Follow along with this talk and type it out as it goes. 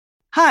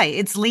Hi,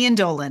 it's Lian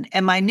Dolan,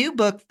 and my new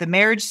book, The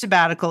Marriage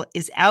Sabbatical,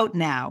 is out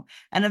now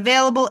and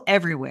available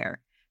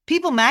everywhere.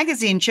 People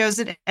magazine chose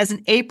it as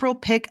an April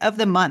pick of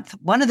the month,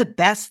 one of the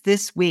best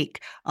this week.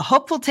 A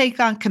hopeful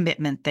take on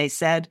commitment, they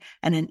said,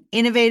 and an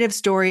innovative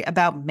story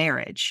about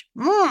marriage.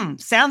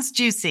 Sounds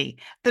juicy.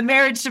 The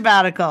Marriage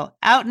Sabbatical,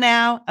 out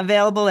now,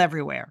 available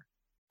everywhere.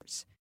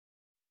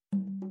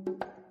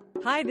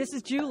 Hi, this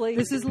is Julie.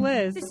 This is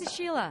Liz. This is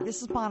Sheila.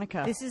 This is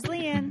Monica. This is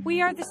Lian.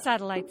 We are the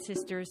Satellite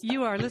Sisters.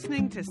 You are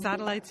listening to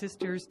Satellite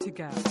Sisters to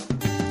Go.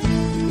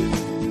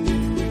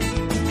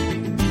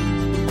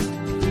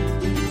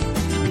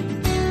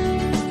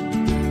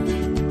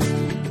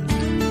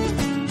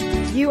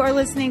 You are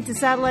listening to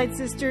Satellite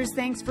Sisters.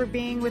 Thanks for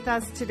being with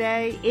us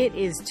today. It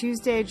is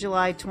Tuesday,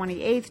 July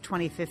 28th,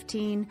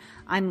 2015.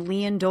 I'm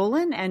Lian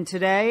Dolan, and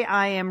today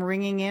I am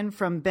ringing in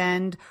from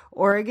Bend,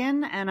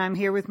 Oregon, and I'm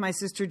here with my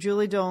sister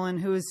Julie Dolan,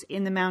 who is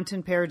in the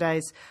mountain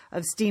paradise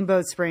of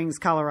Steamboat Springs,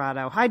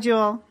 Colorado. Hi,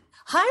 Jewel.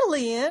 Hi,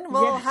 Lian.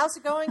 Well, how's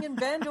it going in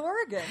Bend,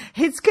 Oregon?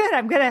 It's good.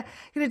 I'm gonna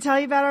tell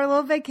you about our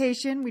little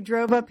vacation. We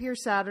drove up here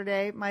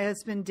Saturday. My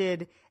husband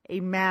did a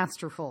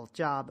masterful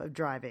job of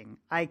driving.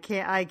 I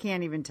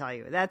can't even tell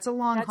you. That's a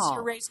long haul. That's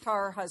your race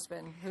car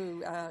husband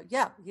who,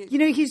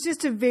 he's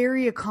just a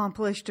very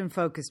accomplished and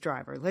focused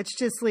driver. Let's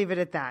just leave it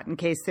at that in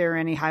case there are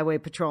any highway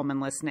patrolmen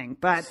listening.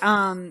 But,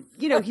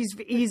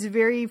 he's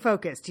very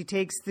focused. He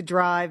takes the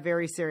drive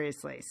very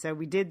seriously. So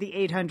we did the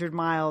 800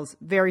 miles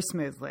very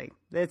smoothly.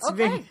 That's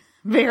okay.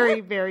 very,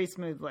 very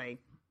smoothly.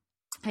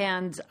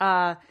 And,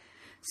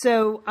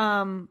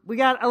 So we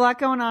got a lot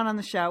going on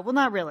the show. Well,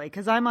 not really,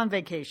 because I'm on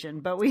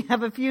vacation, but we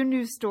have a few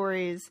news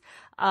stories.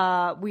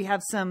 We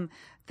have some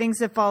things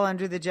that fall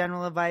under the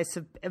general advice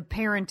of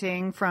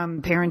parenting,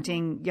 from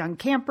parenting young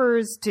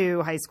campers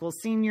to high school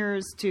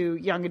seniors to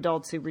young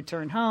adults who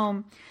return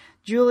home.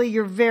 Julie,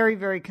 you're very,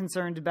 very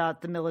concerned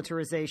about the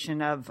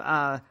militarization of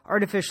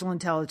artificial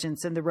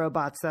intelligence and the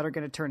robots that are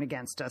going to turn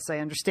against us. I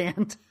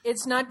understand.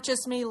 It's not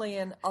just me,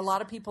 Lian. A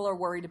lot of people are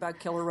worried about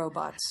killer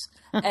robots.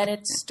 And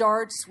it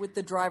starts with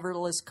the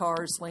driverless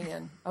cars,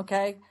 Lian.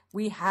 Okay?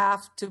 We have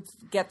to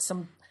get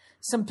some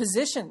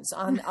positions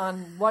on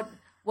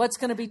what's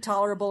going to be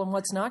tolerable and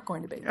what's not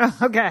going to be.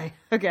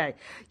 Okay.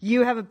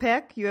 You have a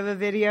pick? You have a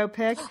video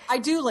pick? I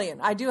do, Lian.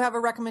 I do have a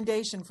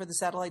recommendation for the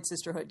Satellite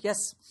Sisterhood. Yes.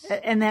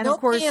 And then,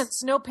 of course,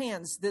 no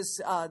pants this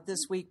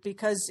week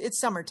because it's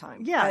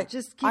summertime. Yeah,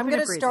 just keep I'm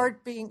going to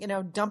start being,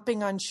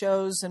 dumping on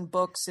shows and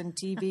books and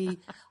TV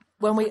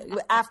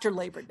after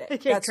Labor Day.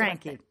 Okay, that's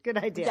cranky. Good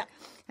idea. Yeah.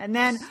 And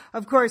then,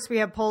 of course, we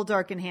have Pole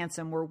Dark and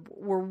Handsome.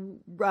 We're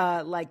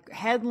like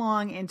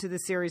headlong into the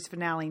series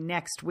finale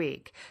next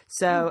week.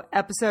 So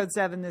episode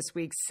 7 this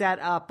week set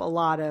up a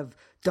lot of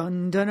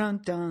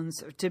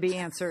dun-dun-dun-duns to be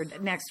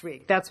answered next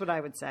week. That's what I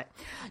would say.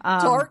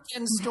 Dark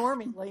and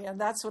stormy, Lian.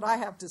 That's what I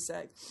have to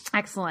say.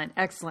 Excellent.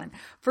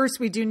 First,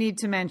 we do need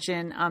to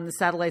mention the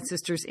Satellite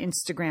Sisters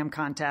Instagram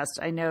contest.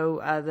 I know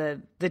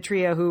the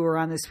trio who were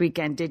on this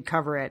weekend did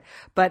cover it.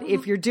 But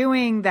if you're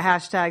doing the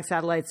hashtag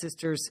Satellite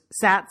Sisters,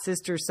 Sat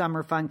Sisters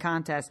Summer Fun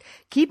Contest,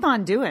 keep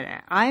on doing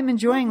it. I'm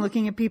enjoying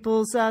looking at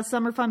people's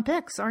summer fun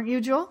picks. Aren't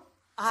you, Joel?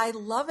 I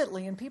love it,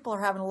 Lian. People are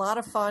having a lot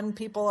of fun.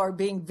 People are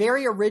being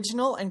very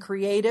original and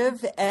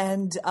creative,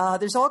 and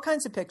there's all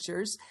kinds of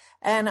pictures.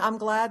 And I'm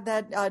glad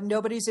that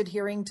nobody's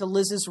adhering to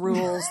Liz's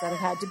rules that it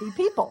had to be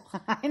people.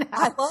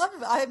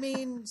 I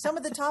mean, some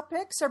of the top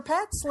picks are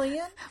pets,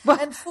 Lian,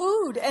 and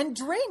food and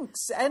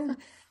drinks and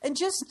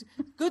just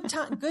good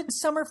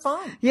summer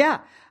fun. Yeah.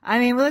 I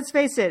mean, let's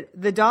face it,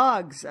 the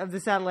dogs of the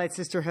Satellite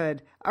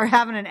Sisterhood are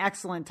having an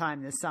excellent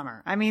time this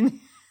summer. I mean,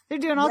 they're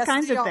doing all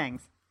kinds of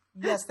things.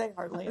 Yes, they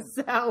are, Lian.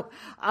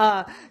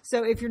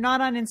 So if you're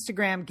not on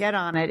Instagram, get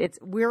on it.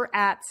 We're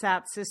at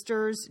Sat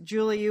Sisters.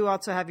 Julie, you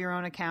also have your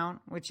own account,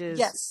 which is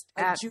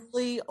at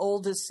Julie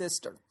Oldest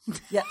Sister.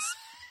 Yes.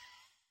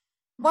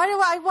 Why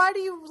do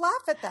you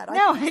laugh at that?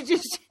 I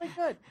just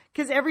good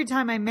because every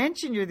time I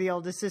mention you're the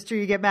oldest sister,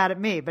 you get mad at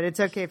me. But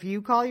it's okay if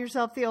you call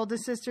yourself the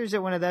oldest sister. Is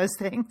it one of those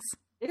things?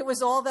 It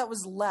was all that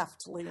was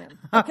left, Lian.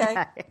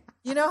 Okay.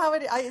 You know how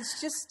it's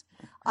just.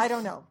 I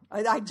don't know.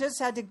 I just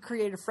had to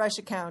create a fresh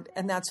account,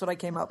 and that's what I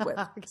came up with.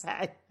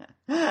 Okay.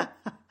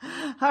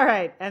 All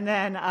right. And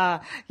then,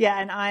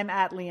 and I'm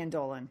at Lian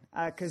Dolan,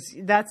 because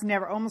that's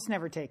almost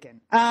never taken.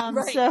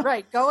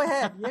 Right. Go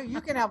ahead. You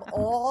can have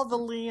all the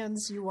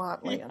Lians you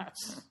want, Lian. Yeah.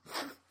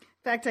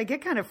 In fact, I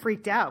get kind of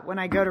freaked out when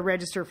I go to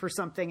register for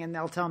something and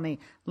they'll tell me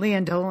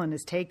Lian Dolan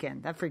is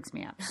taken. That freaks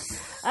me out.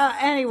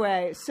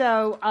 Anyway,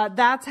 so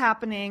that's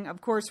happening.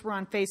 Of course, we're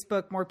on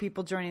Facebook. More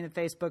people joining the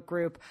Facebook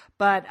group,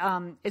 but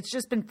it's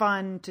just been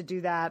fun to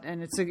do that,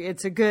 and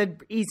it's a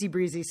good, easy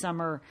breezy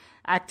summer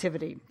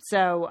activity.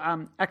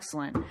 So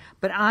excellent.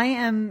 But I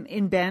am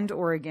in Bend,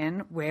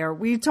 Oregon, where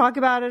we talk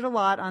about it a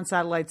lot on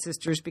Satellite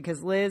Sisters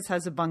because Liz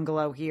has a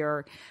bungalow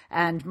here,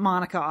 and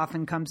Monica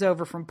often comes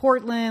over from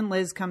Portland.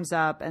 Liz comes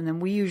up, and then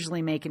we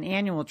usually make an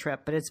annual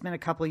trip, but it's been a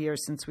couple of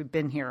years since we've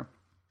been here.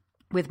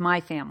 with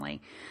my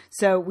family.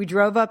 So we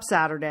drove up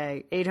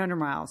Saturday, 800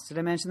 miles. Did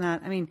I mention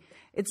that? I mean,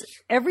 it's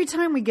every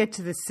time we get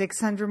to the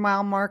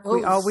 600-mile mark,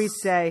 we always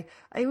say,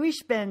 I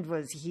wish Bend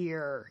was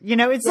here. You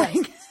know, it's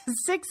like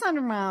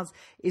 600 miles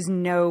is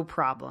no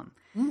problem.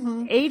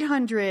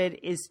 800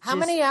 is just, How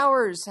many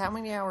hours,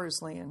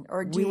 Lian?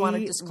 Or do you want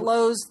to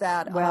disclose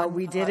that? Well,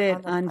 we did it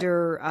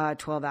under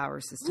 12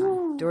 hours this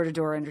time, door to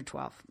door under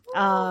 12.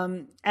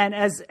 And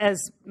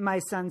as my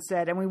son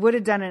said, and we would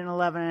have done it in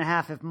 11 and a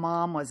half if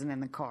Mom wasn't in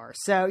the car.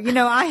 So, you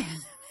know, I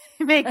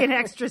make an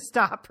extra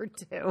stop or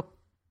two.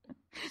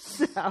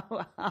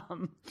 So,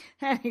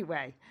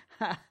 anyway,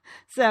 and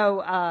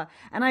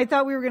I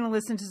thought we were going to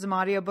listen to some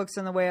audiobooks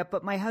on the way up,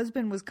 but my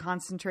husband was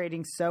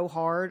concentrating so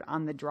hard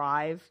on the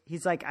drive.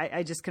 He's like,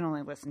 I just can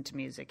only listen to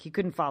music. He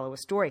couldn't follow a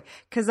story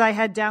because I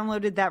had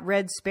downloaded that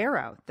Red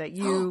Sparrow that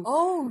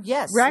you,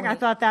 yes, Greg, I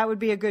thought that would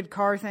be a good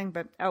car thing,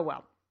 but oh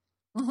well.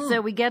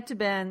 So we get to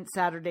Bend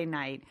Saturday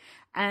night.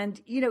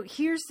 And, you know,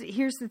 here's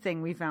the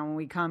thing we found when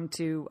we come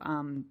to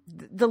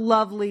the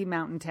lovely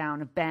mountain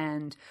town of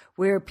Bend,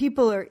 where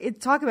people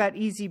talk about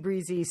easy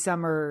breezy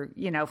summer,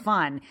 you know,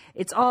 fun.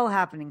 It's all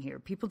happening here.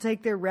 People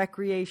take their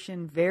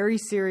recreation very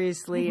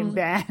seriously in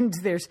Bend.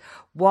 There's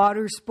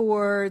water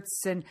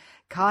sports and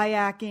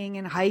kayaking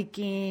and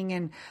hiking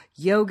and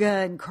yoga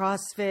and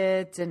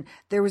CrossFit. And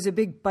there was a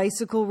big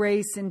bicycle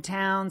race in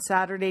town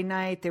Saturday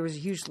night. There was a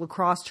huge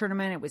lacrosse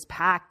tournament. It was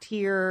packed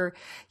here,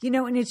 you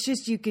know, and it's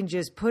just, you can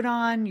just put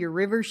on your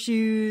river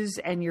shoes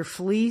and your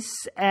fleece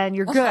and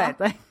you're good.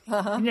 Like,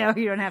 you know,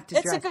 you don't have to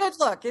dress. It's a good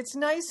look. It's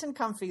nice and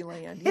comfy,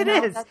 Lian. It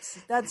is.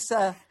 That's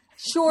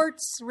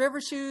shorts,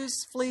 river shoes,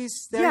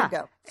 fleece. There you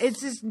go.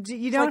 It's just,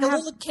 you It's don't like have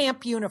a little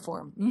camp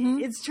uniform.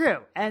 It's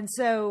true. And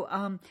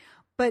so,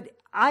 but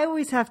I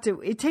always have to,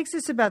 it takes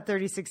us about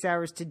 36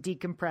 hours to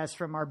decompress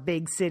from our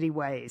big city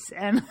ways.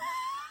 And,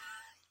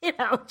 you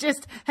know,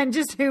 just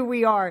who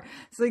we are.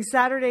 So like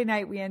Saturday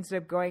night, we ended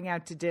up going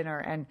out to dinner,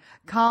 and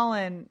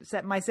Colin,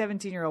 my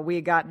 17-year-old, we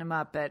had gotten him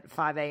up at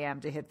 5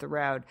 a.m. to hit the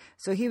road.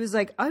 So he was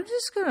like, I'm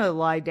just going to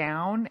lie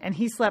down. And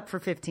he slept for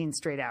 15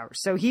 straight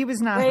hours. So he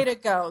was not. Way to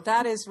go.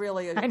 That is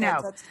really I know.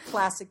 That's a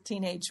classic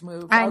teenage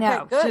move. I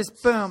know. Good.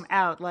 Just boom,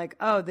 out. Like,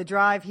 oh, the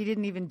drive he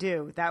didn't even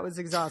do. That was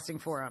exhausting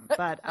for him.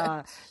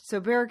 But so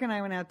Barrick and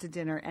I went out to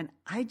dinner, and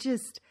I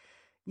just,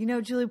 you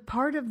know, Julie,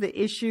 part of the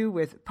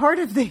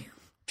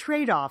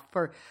trade-off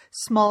for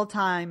small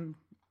town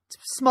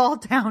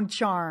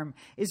charm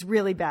is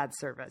really bad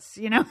service,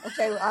 you know?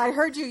 Okay, I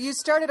heard you. You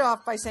started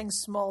off by saying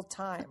small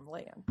time,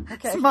 Lian.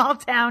 Okay. Small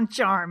town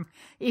charm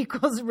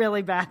equals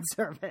really bad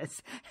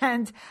service.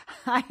 And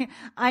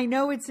I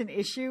know it's an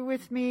issue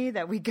with me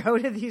that we go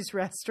to these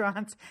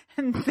restaurants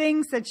and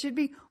things that should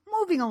be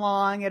moving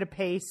along at a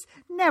pace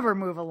never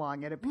move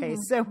along at a pace.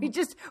 So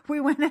we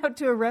went out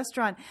to a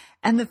restaurant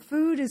and the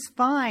food is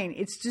fine.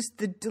 It's just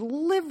the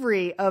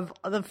delivery of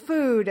the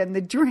food and the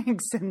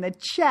drinks and the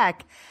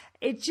check.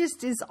 It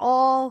just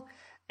all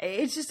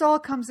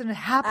comes in a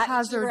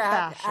haphazard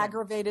fashion.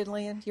 Aggravated,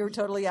 Lian. You were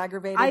totally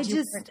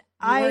aggravated.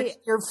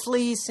 Your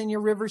fleece and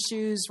your river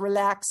shoes,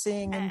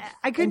 relaxing. And,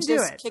 I couldn't do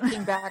just it.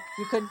 Kicking back.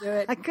 You couldn't do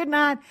it. I could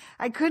not.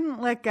 I couldn't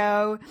let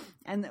go.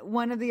 And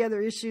one of the other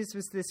issues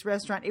was this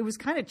restaurant. It was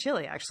kind of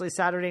chilly, actually,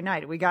 Saturday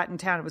night. We got in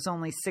town. It was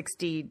only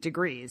 60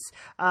 degrees.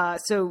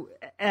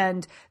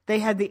 And they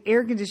had the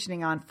air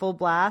conditioning on full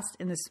blast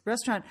in this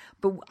restaurant.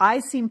 But I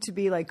seemed to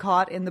be like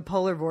caught in the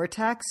polar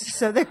vortex.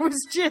 So there was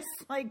just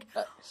like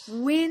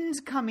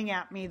wind coming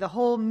at me the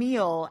whole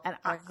meal. And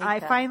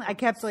I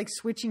kept like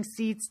switching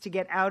seats to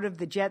get out of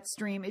the jet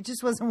stream. It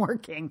just wasn't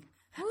working.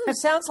 It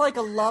sounds like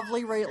a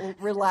lovely,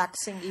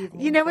 relaxing evening.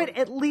 You know what?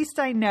 At least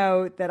I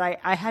know that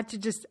I had to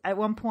just, at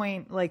one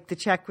point, like the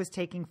check was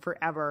taking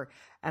forever.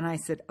 And I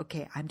said,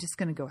 okay, I'm just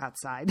going to go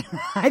outside.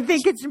 I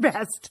think it's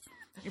best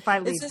if I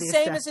leave. It's the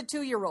same as a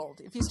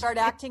 2-year-old. If you start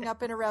acting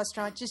up in a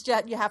restaurant,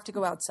 you have to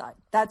go outside.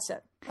 That's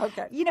it.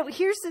 Okay. You know,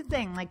 here's the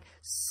thing, like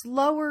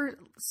slower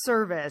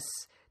service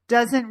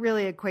doesn't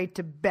really equate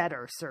to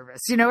better service.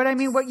 You know what I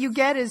mean? What you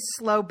get is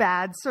slow,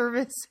 bad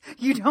service.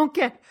 You don't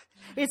get,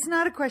 it's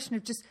not a question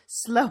of just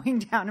slowing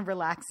down and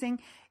relaxing.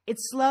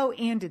 It's slow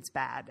and it's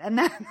bad. And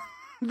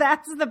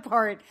that's the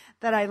part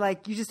that I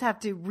like. You just have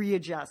to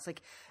readjust.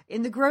 Like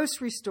in the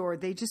grocery store,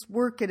 they just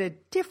work at a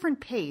different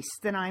pace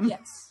than I'm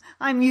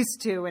used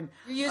to. And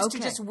you're used to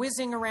just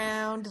whizzing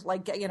around,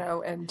 like, you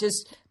know, and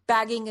just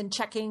bagging and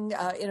checking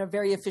in a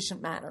very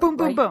efficient manner. Boom,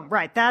 boom, boom.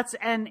 Right.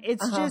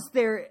 It's just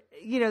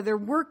they're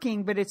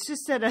working, but it's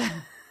just at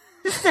a,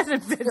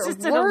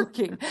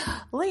 working.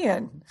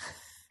 Lian.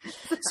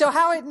 So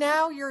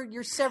now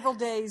you're several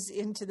days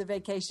into the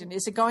vacation.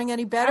 Is it going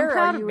any better? I'm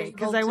proud of me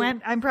because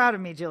I'm proud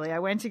of me, Julie. I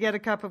went to get a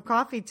cup of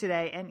coffee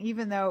today, and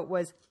even though it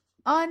was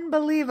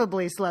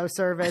unbelievably slow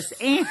service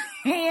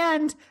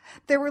and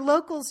there were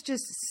locals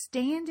just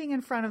standing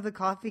in front of the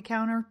coffee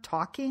counter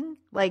talking,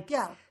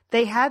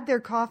 they had their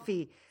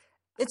coffee.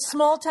 It's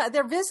small town.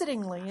 They're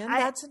visiting, Lian.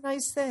 That's a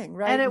nice thing,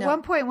 right? And at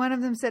one point, one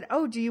of them said,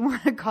 "Oh, do you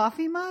want a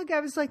coffee mug?" I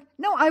was like,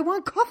 "No, I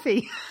want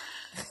coffee."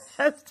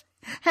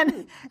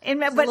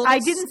 But I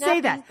didn't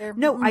say that. There.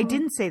 No, I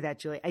didn't say that,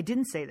 Julie. I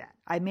didn't say that.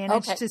 I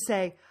managed to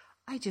say,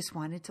 I just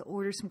wanted to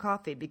order some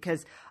coffee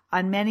because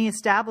on many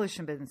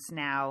establishments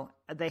now,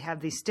 they have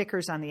these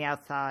stickers on the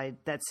outside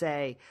that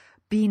say,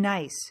 be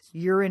nice,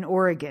 you're in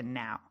Oregon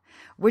now,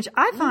 which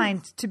I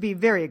find to be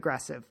very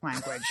aggressive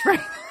language, right?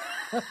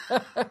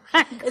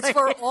 It's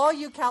for all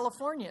you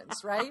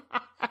Californians, right?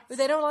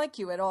 They don't like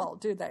you at all,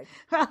 do they?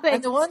 Well,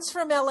 and the ones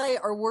from LA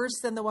are worse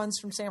than the ones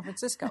from San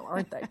Francisco,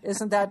 aren't they?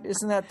 Isn't that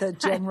the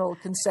general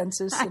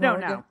consensus? I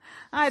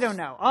don't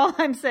know. All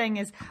I'm saying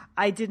is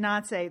I did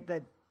not say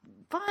that.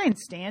 Fine,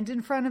 stand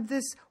in front of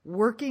this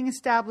working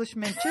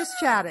establishment, just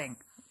chatting.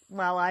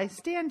 While I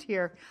stand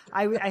here,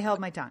 I held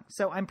my tongue.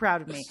 So I'm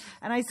proud of me.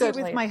 And I see it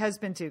with my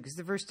husband too, because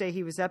the first day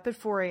he was up at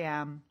 4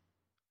 a.m.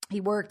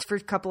 He worked for a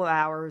couple of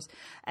hours.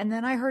 And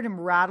then I heard him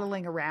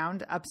rattling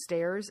around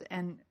upstairs.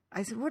 And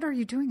I said, what are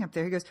you doing up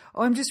there? He goes,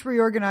 oh, I'm just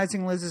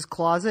reorganizing Liz's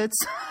closets.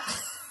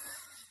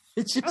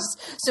 It's just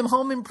some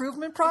home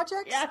improvement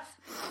projects? Yes.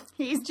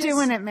 He's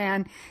doing it,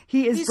 man.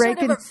 He's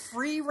breaking. Sort of a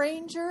free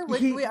ranger?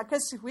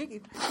 Because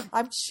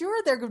I'm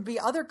sure there could be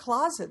other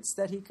closets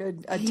that he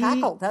could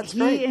tackle. That's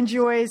great. He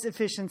enjoys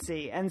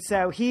efficiency. And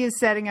so he is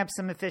setting up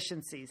some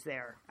efficiencies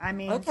there. I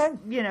mean,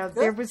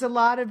 there was a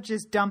lot of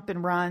just dump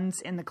and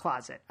runs in the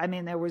closet. I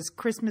mean, there was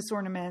Christmas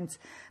ornaments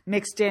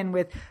mixed in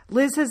with,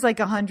 Liz has like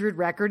 100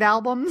 record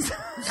albums.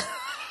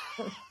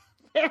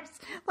 There's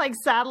like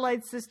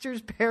Satellite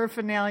Sisters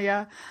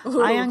paraphernalia.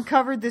 Ooh. I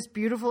uncovered this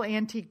beautiful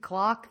antique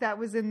clock that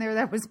was in there.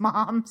 That was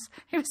Mom's.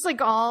 It was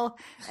like all,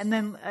 and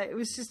then it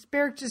was just,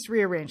 Barrick just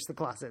rearranged the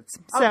closets.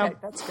 So okay,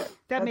 that's good.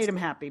 That made him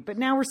happy. But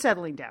now we're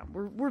settling down.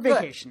 We're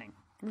vacationing.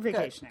 We're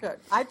vacationing. Good.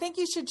 I think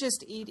you should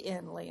just eat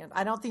in, Lian.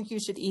 I don't think you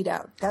should eat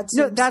out.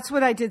 That's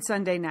what I did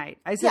Sunday night.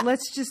 I said,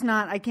 let's just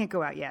not, I can't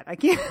go out yet. I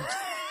can't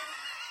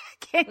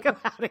go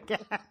out again.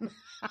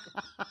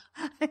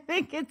 I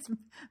think it's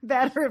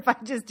better if I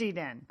just eat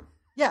in.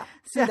 Yeah,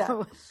 do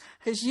that.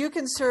 Because you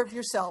can serve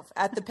yourself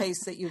at the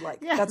pace that you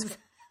like. Yes.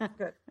 That's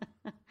good.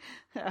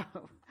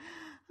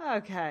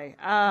 Okay.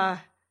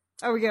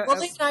 We go. Well,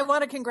 Lian, I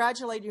want to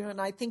congratulate you,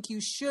 and I think you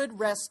should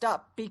rest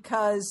up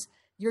because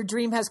your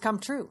dream has come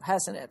true,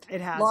 hasn't it? It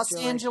has. Los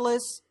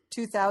Angeles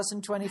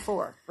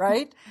 2024,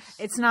 right?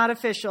 It's not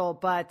official,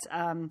 but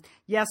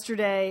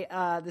yesterday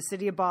the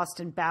city of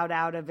Boston bowed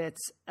out of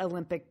its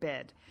Olympic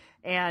bid.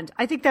 And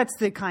I think that's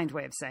the kind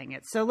way of saying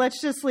it. So let's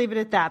just leave it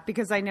at that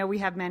because I know we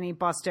have many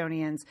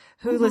Bostonians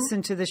who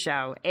listen to the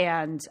show.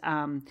 And,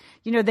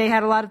 they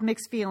had a lot of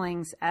mixed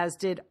feelings, as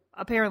did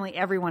apparently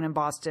everyone in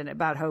Boston,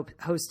 about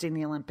hosting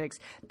the Olympics.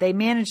 They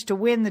managed to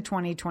win the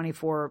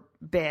 2024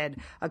 bid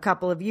a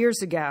couple of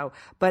years ago,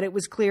 but it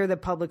was clear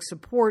that public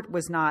support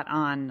was not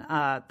on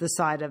the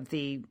side of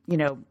the,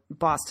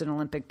 Boston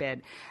Olympic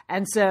bid.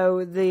 And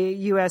so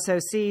the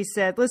USOC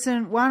said,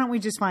 listen, why don't we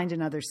just find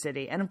another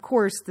city? And of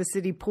course, the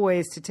city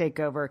poised to take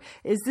over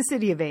is the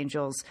City of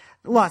Angels,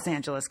 Los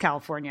Angeles,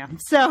 California.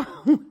 So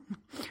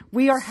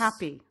we are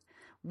happy.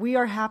 We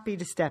are happy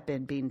to step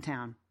in,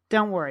 Beantown.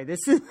 Don't worry.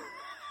 This is...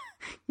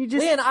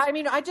 Lian,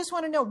 I just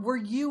want to know, were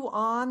you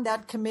on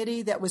that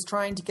committee that was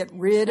trying to get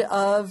rid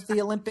of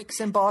the Olympics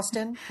in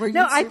Boston?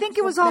 No, I think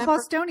it was all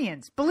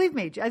Bostonians. Believe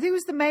me. I think it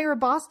was the mayor of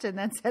Boston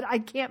that said, I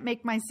can't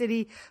make my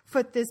city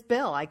foot this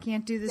bill. I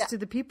can't do this to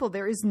the people.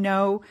 There was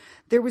no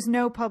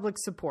public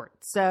support.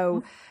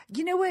 So,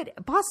 you know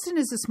what? Boston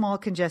is a small,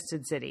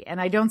 congested city. And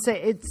I don't say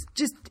it's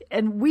just,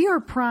 and we are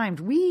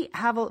primed.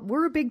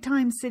 We're a big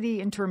time city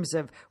in terms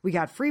of, we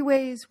got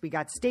freeways, we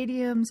got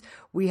stadiums,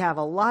 we have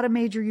a lot of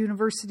major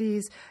universities.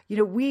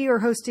 We are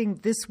hosting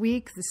this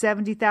week the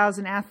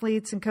 70,000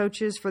 athletes and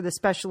coaches for the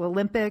Special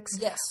Olympics,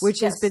 which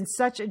has been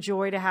such a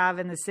joy to have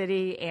in the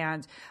city.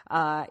 And,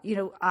 fun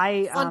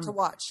to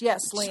watch.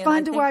 Yes, Lian, it's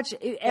fun to watch.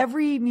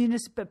 Every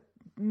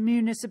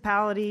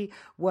municipality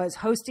was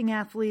hosting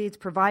athletes,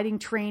 providing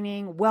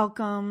training,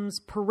 welcomes,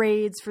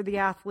 parades for the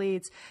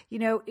athletes.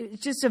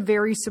 It's just a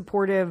very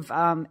supportive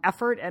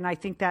effort. And I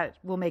think that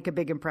will make a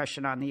big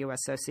impression on the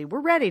USOC.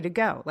 We're ready to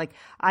go. Like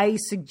I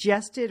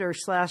suggested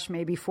 /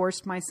 maybe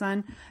forced my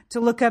son to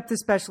look up the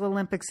Special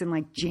Olympics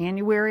in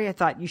January. I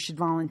thought you should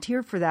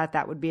volunteer for that.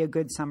 That would be a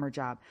good summer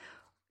job.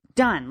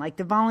 Done. Like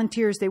the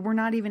volunteers, they were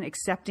not even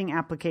accepting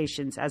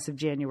applications as of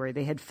January.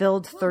 They had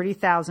filled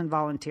 30,000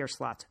 volunteer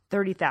slots.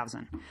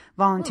 30,000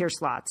 volunteer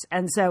slots.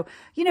 And so,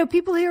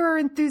 people here are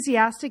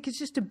enthusiastic. It's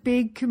just a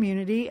big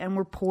community and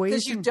we're poised.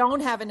 Because you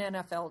don't have an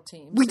NFL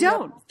team. We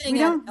don't. We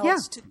don't.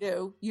 Else to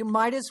do. You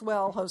might as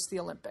well host the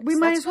Olympics. We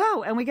might as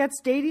well. And we got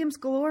stadiums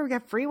galore. We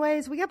got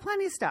freeways. We got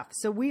plenty of stuff.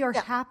 So we are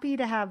happy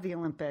to have the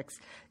Olympics.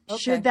 Okay.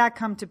 Should that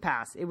come to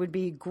pass, it would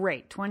be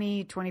great.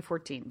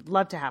 2014.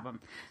 Love to have them.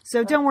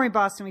 So don't worry,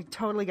 Boston. We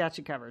totally got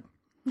you covered.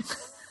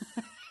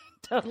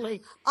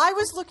 Totally. I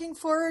was looking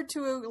forward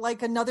to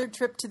another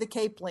trip to the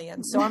Cape,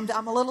 Lian. So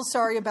I'm a little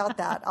sorry about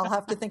that. I'll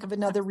have to think of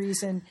another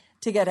reason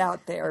to get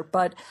out there.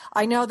 But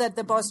I know that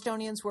the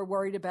Bostonians were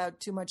worried about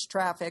too much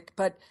traffic.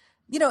 But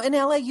in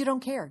LA, you don't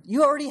care.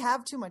 You already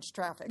have too much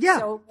traffic.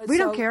 Yeah, we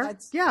don't care.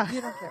 Yeah,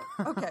 you don't care.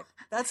 Okay,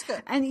 that's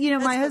good. And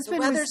my husband,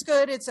 the weather's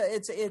good.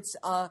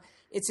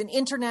 It's an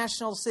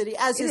international city,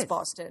 as is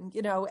Boston.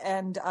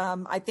 And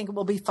I think it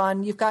will be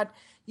fun. You've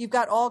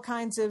got all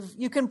kinds of.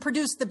 You can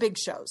produce the big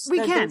shows.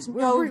 There's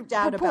no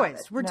doubt about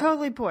it. We're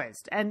totally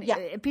poised. And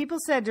people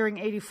said during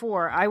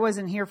 '84, I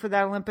wasn't here for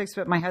that Olympics,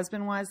 but my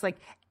husband was. Like,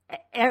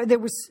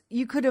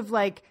 you could have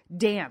like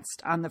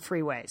danced on the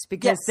freeways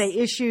because they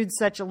issued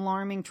such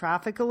alarming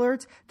traffic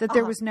alerts that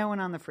there was no one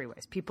on the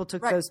freeways. People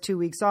took those 2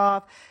 weeks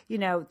off.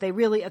 They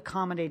really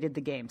accommodated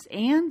the games,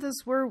 and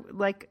those were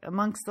like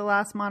amongst the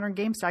last modern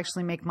games to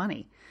actually make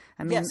money.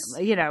 I mean,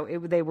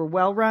 they were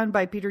well run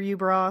by Peter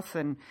Ueberroth,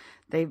 and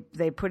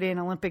they put in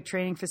Olympic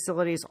training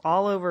facilities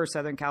all over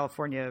Southern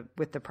California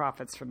with the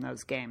profits from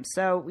those games.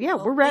 So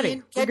we're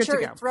ready. We're good to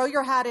go. Throw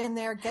your hat in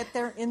there. Get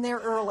in there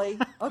early.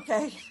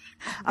 Okay.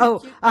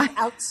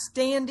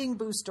 Outstanding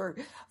booster.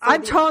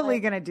 I'm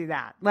totally going to do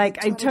that.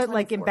 Like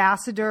like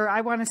ambassador.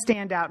 I want to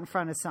stand out in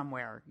front of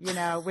somewhere,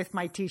 with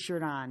my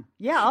T-shirt on.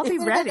 Yeah, I'll be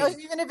ready.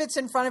 Even if it's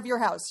in front of your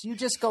house, you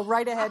just go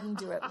right ahead and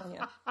do it,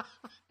 Leanne.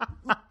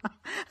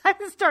 I'm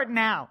going to start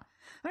now.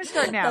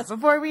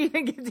 Before we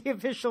even get the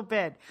official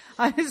bid.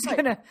 I'm just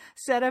going to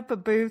set up a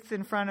booth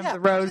in front of the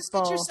Rose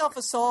Bowl. Get yourself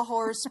a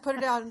sawhorse, put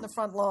it out in the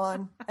front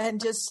lawn,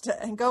 and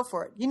and go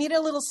for it. You need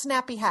a little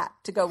snappy hat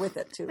to go with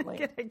it too,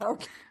 Lee.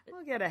 Okay.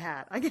 We'll get a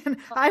hat.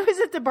 I was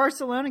at the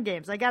Barcelona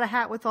games. I got a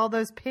hat with all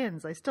those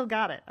pins. I still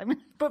got it. I'm going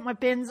to put my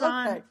pins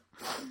on.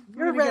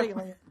 You're ready,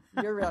 Leanne.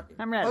 You're ready.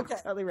 I'm ready. Okay.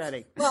 Totally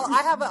ready. Well,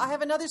 I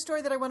have another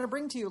story that I want to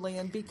bring to you,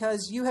 Leanne,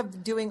 because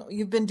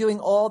you've been doing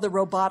all the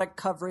robotic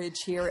coverage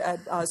here at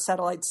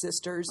Satellite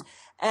Sisters,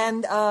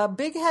 and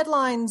big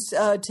headlines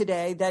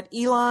today that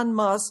Elon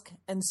Musk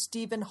and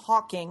Stephen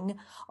Hawking,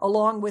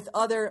 along with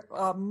other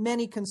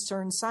many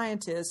concerned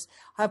scientists,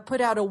 have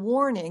put out a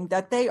warning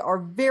that they are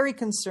very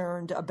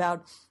concerned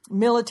about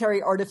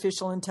military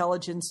artificial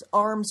intelligence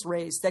arms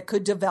race that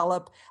could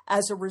develop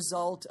as a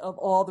result of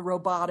all the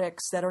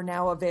robotics that are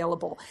now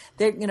available.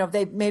 They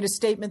made a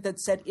statement that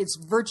said it's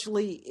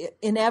virtually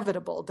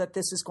inevitable that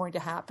this is going to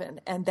happen,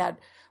 and that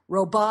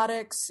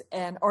robotics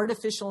and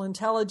artificial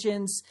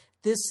intelligence,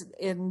 this,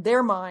 in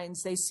their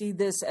minds, they see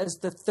this as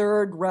the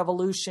third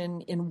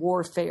revolution in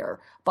warfare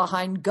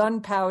behind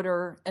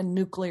gunpowder and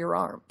nuclear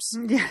arms.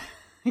 Yeah.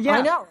 Yeah.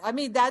 I know. I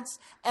mean, that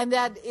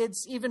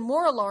it's even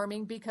more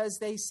alarming because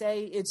they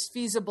say it's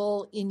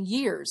feasible in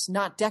years,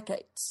 not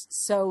decades.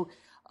 So,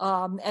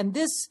 and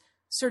this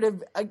sort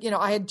of,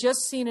 I had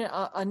just seen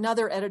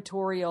another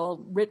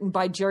editorial written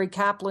by Jerry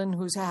Kaplan,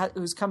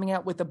 who's coming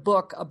out with a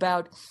book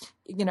about,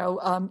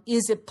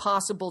 is it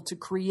possible to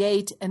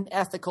create an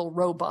ethical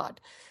robot?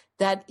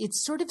 That it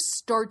sort of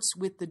starts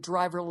with the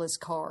driverless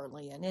car,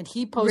 Leanne. And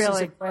he poses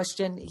a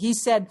question. He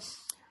said,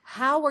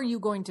 how are you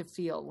going to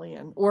feel,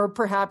 Leanne, or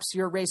perhaps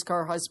your race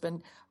car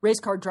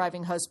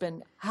driving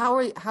husband, how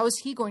is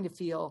he going to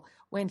feel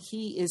when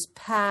he is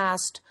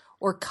passed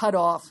or cut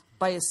off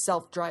by a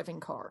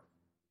self-driving car?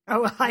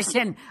 Oh,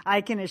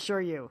 I can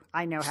assure you,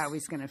 I know how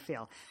he's going to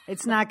feel.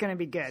 It's not going to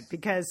be good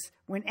because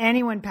when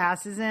anyone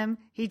passes him,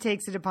 he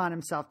takes it upon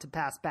himself to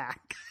pass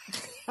back.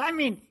 I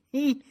mean,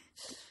 he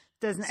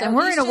doesn't. So and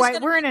we're in a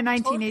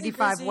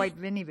 1985 totally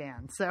white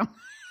minivan,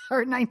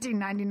 or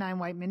 1999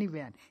 white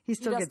minivan. He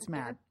still gets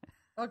mad.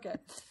 Okay.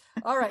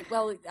 All right.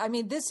 Well, I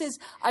mean,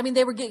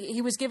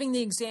 he was giving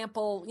the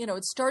example,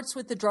 it starts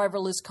with the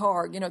driverless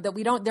car,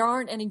 that there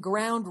aren't any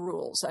ground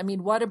rules. I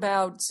mean, what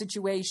about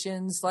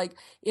situations like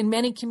in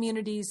many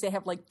communities, they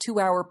have like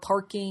 2-hour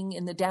parking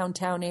in the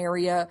downtown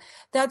area.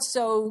 That's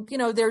so,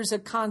 there's a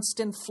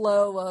constant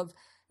flow of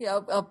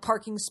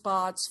parking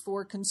spots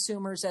for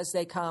consumers as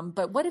they come.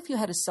 But what if you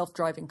had a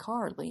self-driving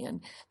car,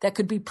 Leanne, that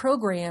could be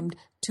programmed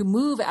to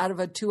move out of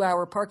a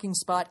 2-hour parking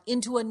spot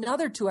into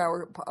another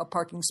 2-hour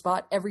parking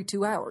spot every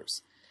 2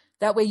 hours?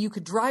 That way you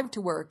could drive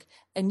to work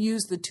and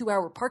use the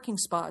 2-hour parking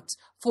spots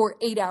for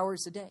 8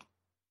 hours a day.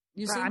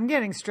 You see? I'm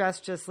getting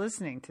stressed just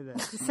listening to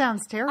this. It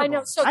sounds terrible. I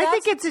know. So I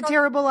think it's a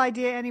terrible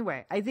idea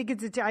anyway. I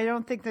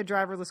don't think the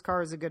driverless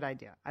car is a good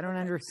idea. I don't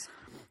understand.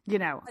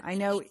 I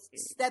know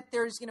that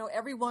there's,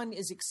 everyone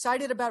is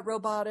excited about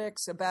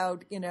robotics,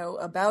 about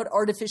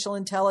artificial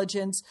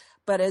intelligence,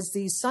 but as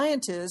these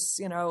scientists,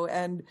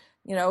 they're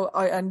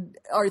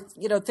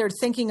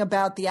thinking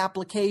about the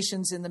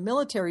applications in the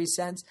military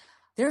sense,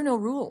 there are no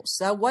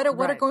rules. What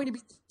are going to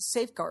be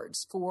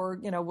safeguards for,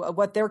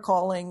 what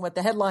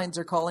the headlines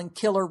are calling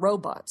killer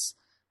robots?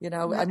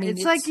 I mean,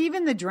 it's like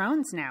even the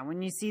drones now,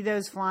 when you see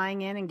those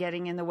flying in and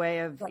getting in the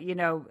way of,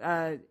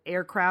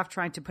 aircraft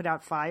trying to put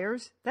out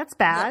fires, that's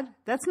bad. Yeah.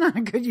 That's not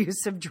a good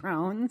use of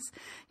drones.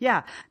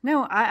 Yeah,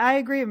 no, I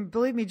agree. And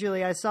believe me,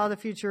 Julie, I saw the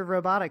future of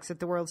robotics at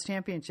the World's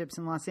Championships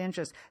in Los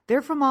Angeles.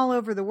 They're from all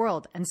over the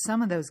world. And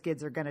some of those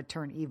kids are going to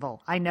turn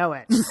evil. I know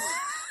it.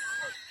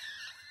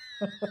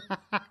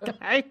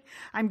 Okay.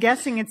 I'm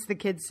guessing it's the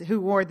kids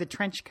who wore the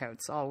trench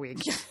coats all week.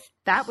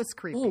 That was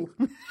creepy.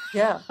 Ooh,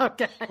 yeah.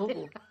 Okay.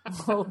 Ooh.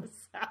 Oh.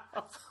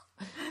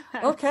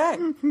 Okay.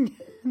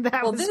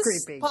 That Well, was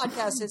this creepy.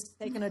 podcast has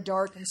taken a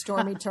dark and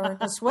stormy turn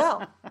as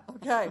well.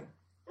 Okay.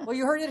 Well,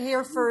 you heard it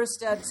here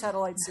first at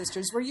Satellite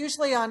Sisters. We're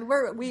usually on,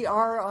 we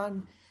are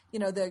on,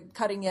 the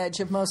cutting edge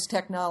of most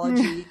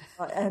technology.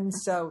 And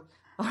so,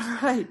 all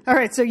right. All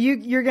right, so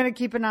you're going to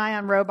keep an eye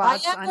on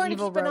robots, I am on going to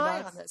evil keep an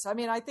robots. eye on this. I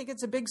mean, I think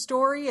it's a big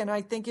story, and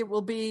I think it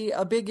will be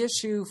a big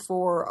issue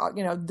for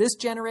this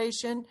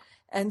generation,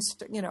 and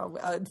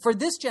for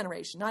this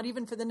generation, not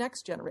even for the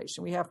next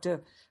generation. We have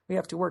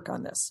to work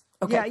on this.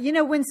 Okay.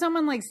 Yeah, when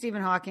someone like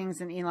Stephen Hawking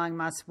and Elon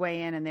Musk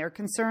weigh in and they're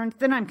concerned,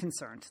 then I'm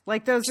concerned.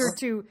 Like those are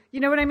two, you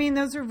know what I mean?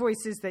 Those are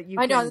voices that you.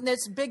 I know, and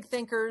there's big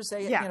thinkers.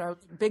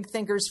 Big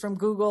thinkers from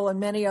Google and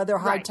many other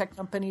high tech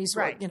companies,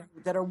 Right.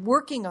 that are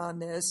working on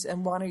this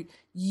and want to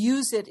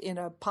use it in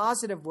a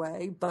positive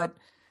way. But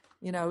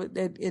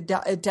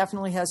it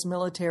definitely has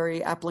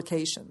military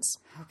applications.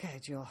 Okay,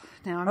 Jewel.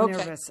 Now I'm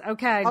nervous.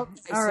 Okay. All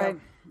right.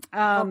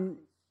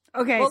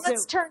 Okay. Well,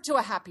 let's turn to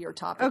a happier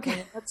topic.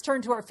 Okay. Let's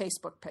turn to our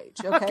Facebook page.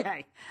 Okay.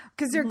 Okay.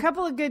 Because there are a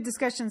couple of good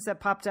discussions that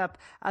popped up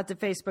at the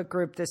Facebook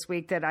group this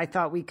week that I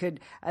thought we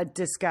could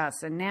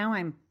discuss. And now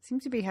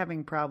seem to be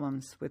having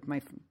problems with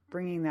my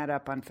bringing that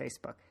up on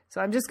Facebook. So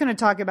I'm just going to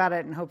talk about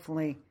it and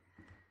hopefully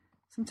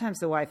sometimes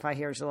the Wi-Fi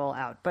here is a little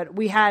out. But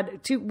we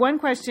had one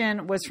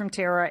question was from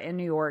Tara in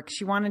New York.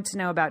 She wanted to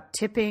know about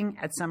tipping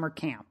at summer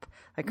camp.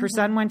 Like her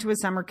son went to a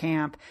summer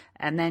camp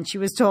and then she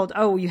was told,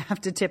 oh, you have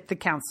to tip the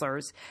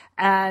counselors.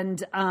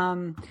 And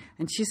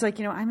she's like,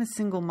 I'm a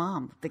single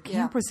mom. The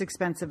camp was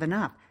expensive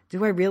enough.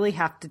 Do I really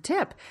have to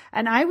tip?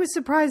 And I was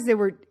surprised there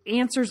were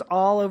answers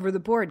all over the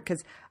board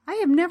because I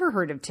have never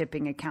heard of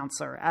tipping a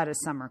counselor at a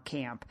summer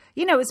camp,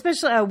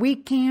 especially a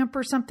week camp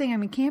or something. I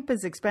mean, camp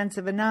is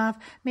expensive enough.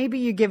 Maybe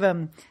you give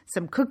them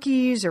some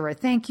cookies or a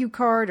thank you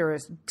card or a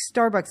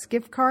Starbucks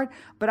gift card.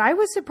 But I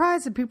was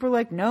surprised that people were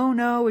like,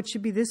 no, it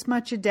should be this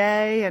much a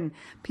day. And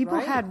people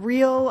had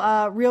real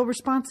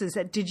responses.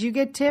 Did you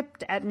get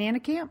tipped at Nana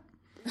camp?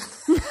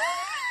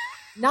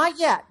 Not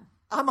yet.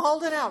 I'm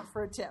holding out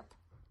for a tip.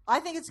 I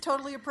think it's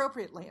totally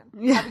appropriate, Lian,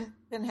 having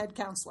been head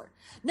counselor.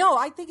 No,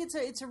 I think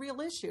it's a real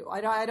issue.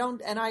 I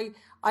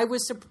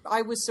was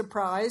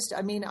surprised.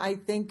 I mean, I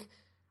think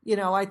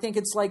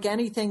it's like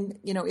anything.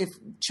 If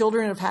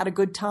children have had a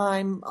good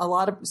time,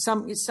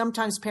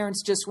 sometimes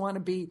parents just want to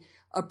be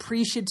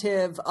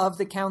appreciative of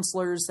the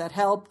counselors that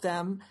help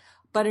them.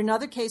 But in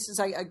other cases,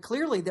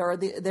 clearly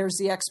there's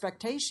the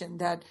expectation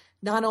that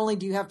not only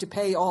do you have to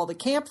pay all the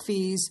camp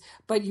fees,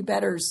 but you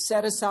better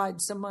set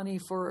aside some money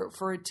for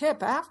a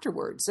tip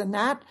afterwards. And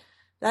that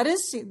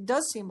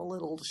does seem a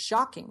little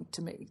shocking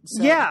to me.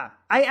 So. Yeah.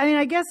 I mean,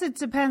 I guess it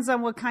depends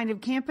on what kind of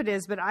camp it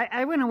is, but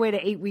I went away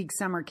to 8-week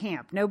summer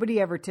camp.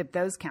 Nobody ever tipped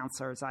those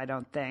counselors, I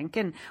don't think.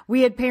 And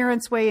we had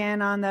parents weigh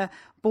in on the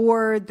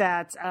board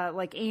that,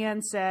 like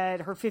Anne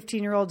said, her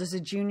 15-year-old is a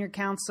junior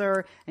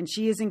counselor and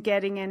she isn't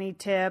getting any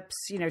tips.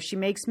 She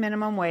makes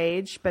minimum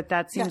wage, but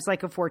that seems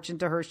like a fortune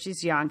to her.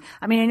 She's young.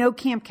 I mean, I know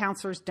camp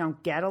counselors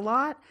don't get a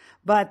lot,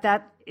 but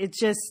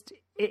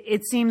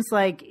it seems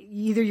like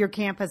either your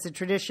camp has a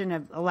tradition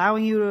of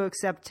allowing you to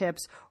accept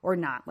tips or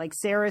not. Like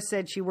Sarah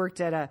said, she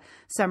worked at a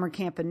summer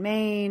camp in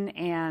Maine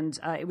and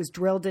it was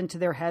drilled into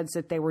their heads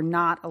that they were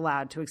not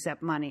allowed to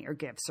accept money or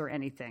gifts or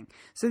anything.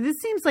 So this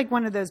seems like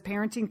one of those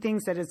parenting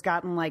things that has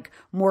gotten like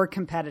more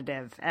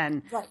competitive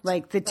and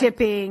like the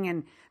tipping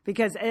and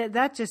because I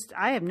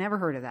have never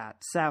heard of that.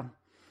 So.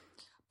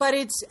 But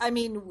it's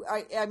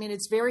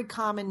very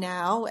common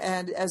now,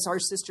 and as our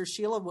sister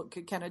Sheila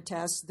can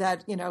attest,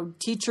 that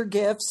teacher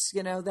gifts,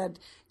 that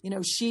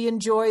she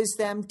enjoys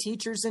them,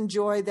 teachers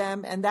enjoy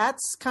them, and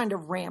that's kind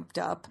of ramped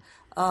up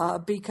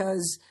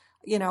because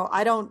I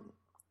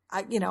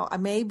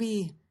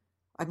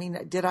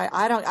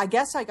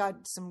guess I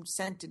got some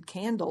scented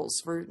candles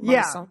for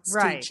my son's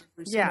teachers,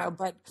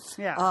 but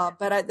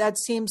that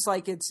seems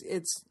like it's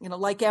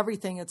like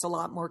everything, it's a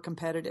lot more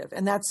competitive.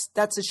 And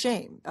that's a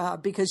shame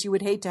because you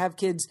would hate to have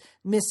kids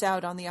miss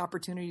out on the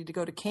opportunity to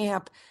go to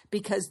camp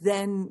because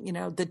then,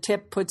 the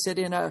tip puts it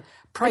in a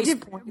price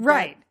point.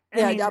 Right.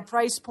 A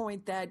price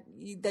point that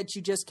you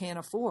just can't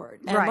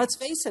afford. And let's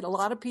face it, a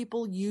lot of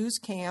people use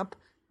camp.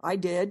 I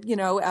did,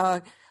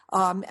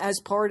 as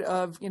part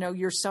of,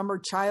 your summer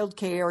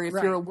childcare. If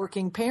you're a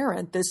working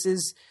parent, this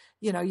is,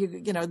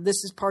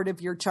 this is part of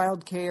your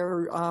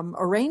childcare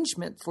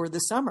arrangement for the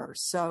summer.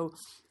 So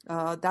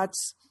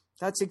that's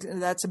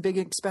a big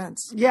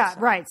expense. Yeah,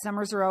 right.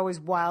 Summers are always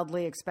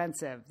wildly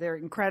expensive. They're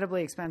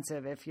incredibly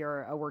expensive if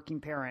you're a working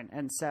parent.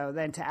 And so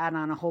then to add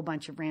on a whole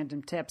bunch of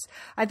random tips,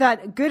 I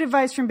thought good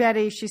advice from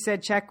Betty. She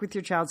said, check with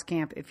your child's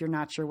camp if you're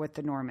not sure what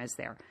the norm is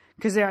there.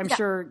 Because I'm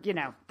sure,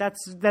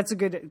 that's a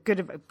good,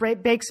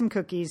 bake some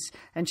cookies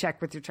and check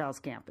with your child's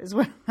camp is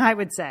what I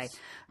would say.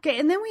 Okay.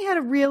 And then we had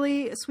a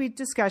really sweet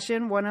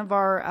discussion. One of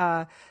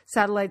our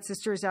satellite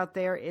sisters out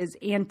there is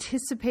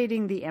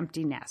anticipating the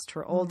empty nest.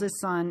 Her oldest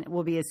son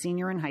will be a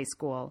senior in high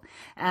school.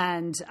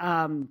 And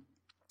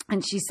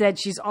she said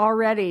she's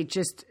already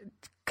just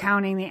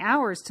counting the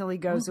hours till he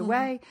goes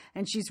away.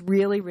 And she's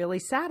really, really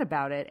sad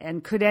about it.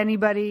 And could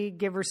anybody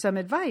give her some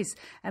advice?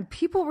 And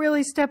people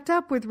really stepped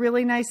up with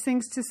really nice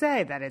things to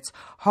say, that it's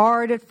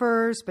hard at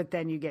first, but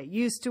then you get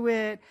used to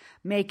it.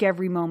 Make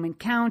every moment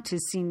count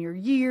his senior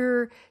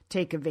year.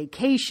 Take a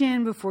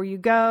vacation before you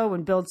go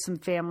and build some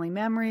family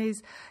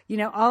memories. You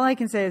know, all I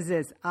can say is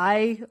this.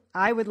 I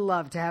would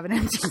love to have an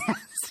empty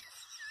nest.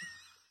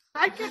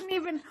 I couldn't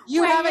even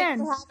You weigh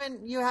haven't,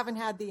 in. you haven't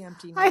had the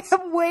empty I nest.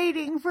 am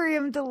waiting for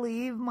him to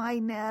leave my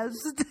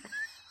nest.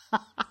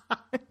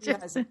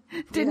 Just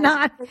did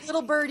not. The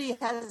little birdie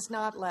has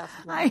not left.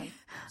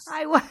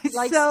 I was He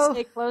likes so. to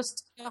stay close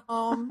to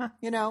home.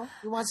 You know,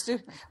 he wants to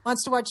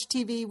watch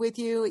TV with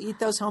you, eat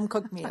those home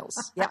cooked meals.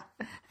 Yeah.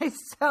 I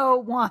so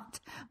want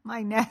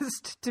my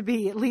nest to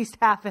be at least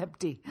half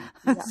empty.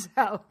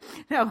 So,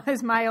 no,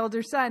 as my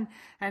older son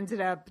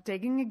ended up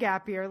taking a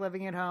gap year,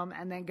 living at home,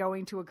 and then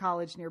going to a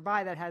college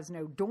nearby that has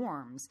no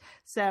dorms.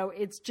 So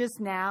it's just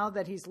now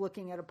that he's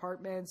looking at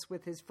apartments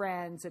with his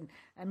friends and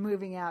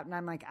moving out. And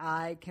I'm like,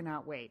 I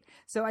cannot wait.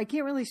 So I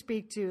can't really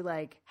speak to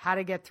like how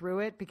to get through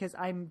it because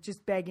I'm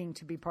just begging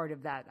to be part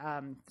of that.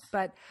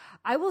 But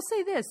I will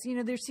say this, you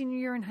know, their senior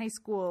year in high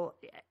school,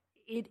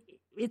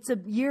 it's a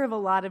year of a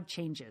lot of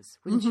changes.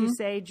 Wouldn't you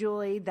say,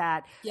 Julie,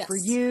 that Yes. for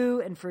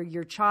you and for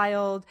your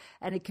child,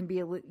 and it can be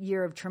a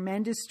year of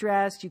tremendous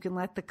stress. You can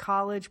let the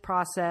college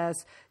process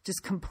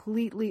just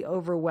completely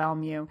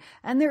overwhelm you.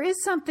 And there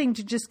is something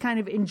to just kind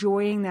of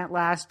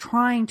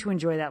trying to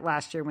enjoy that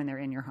last year when they're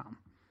in your home.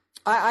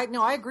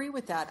 I agree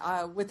with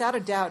that. Without a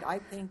doubt, I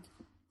think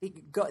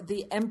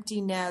the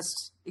empty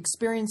nest,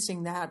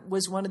 experiencing that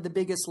was one of the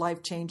biggest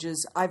life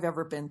changes I've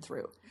ever been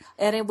through.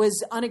 And it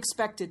was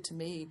unexpected to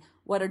me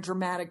what a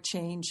dramatic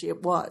change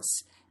it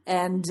was.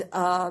 And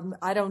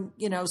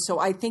so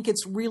I think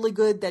it's really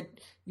good that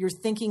you're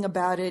thinking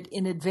about it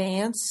in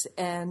advance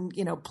and,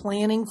 you know,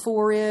 planning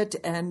for it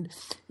and,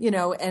 you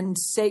know, and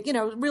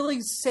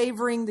really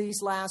savoring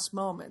these last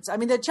moments. I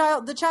mean, the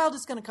child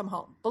is going to come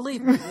home.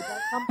 Believe me, they'll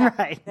come back.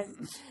 Right.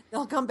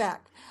 They'll come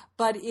back.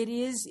 But it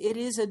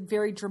is a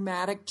very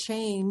dramatic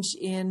change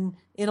in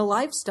a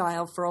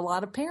lifestyle for a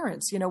lot of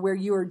parents, you know, where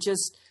you are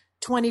just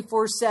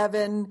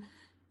 24/7.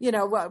 You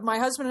know, my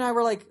husband and I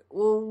were like,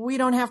 well, we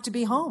don't have to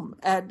be home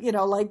at, you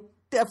know, like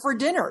for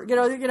dinner,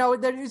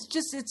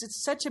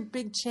 it's such a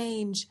big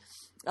change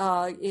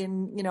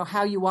in, you know,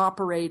 how you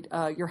operate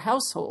your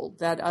household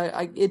that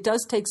it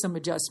does take some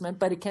adjustment,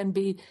 but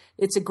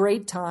it's a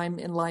great time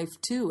in life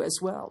too, as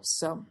well.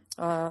 So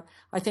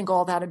I think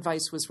all that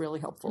advice was really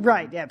helpful.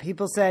 Right. Yeah.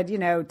 People said, you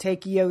know,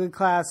 take a yoga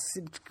class,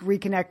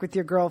 reconnect with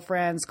your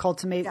girlfriends,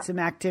 cultivate some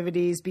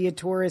activities, be a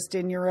tourist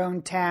in your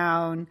own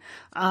town.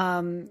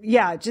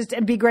 Just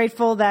and be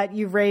grateful that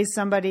you've raised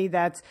somebody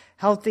that's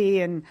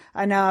healthy and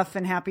enough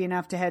and happy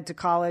enough to head to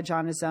college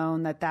on his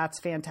own. That's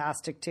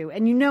fantastic too.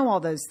 And you know all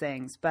those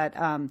things, but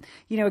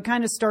it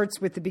kind of starts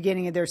with the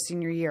beginning of their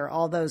senior year.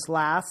 All those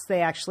lasts,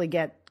 they actually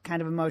get kind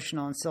of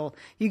emotional until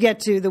you get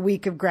to the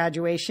week of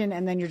graduation,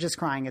 and then you're just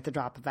crying at the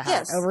drop of a hat.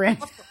 Yes, over it.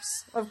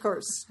 Of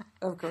course.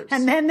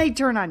 And then they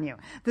turn on you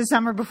the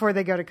summer before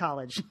they go to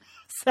college.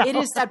 So. It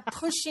is that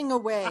pushing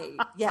away.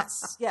 Yes.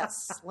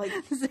 Like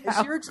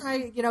as you're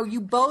trying, you know,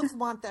 you both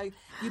want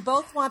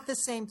the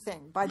same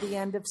thing by the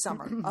end of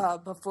summer,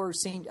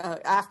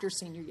 after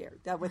senior year,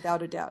 that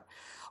without a doubt.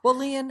 Well,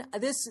 Lian,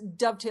 this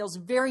dovetails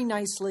very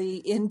nicely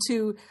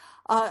into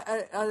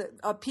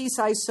a piece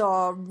I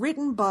saw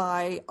written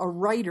by a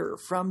writer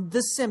from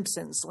The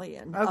Simpsons,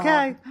 Lian.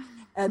 Okay.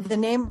 The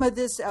name of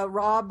this,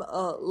 Rob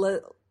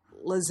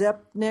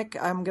Lazepnik,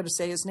 I'm going to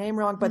say his name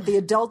wrong, but The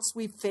Adults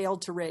We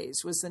Failed to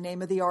Raise was the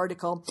name of the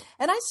article.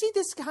 And I see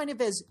this kind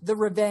of as the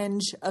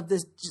revenge of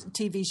the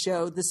TV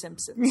show The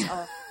Simpsons.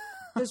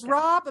 Because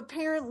Rob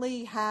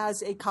apparently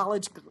has a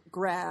college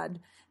grad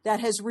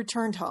that has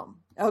returned home.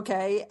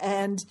 Okay.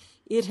 And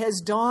it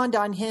has dawned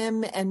on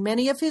him and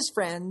many of his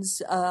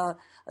friends,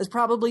 as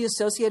probably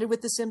associated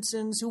with The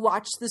Simpsons, who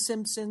watched The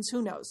Simpsons,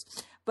 who knows.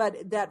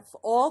 But that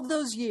all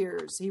those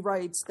years, he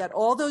writes, that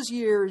all those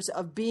years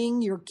of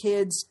being your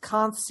kid's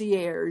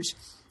concierge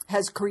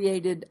has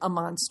created a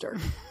monster.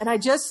 And I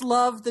just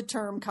love the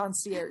term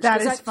concierge.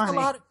 That is funny.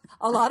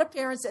 A lot of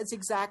parents, that's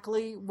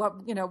exactly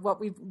what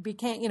we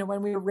became,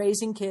 when we were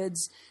raising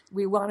kids.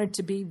 We wanted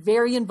to be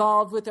very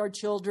involved with our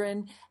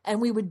children,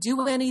 and we would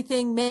do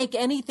anything, make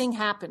anything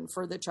happen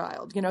for the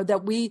child.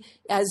 That we,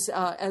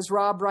 as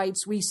Rob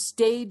writes, we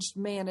staged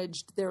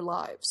managed their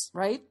lives,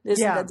 right?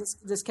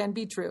 This can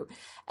be true.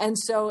 And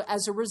so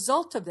as a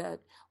result of that,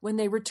 when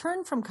they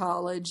return from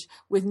college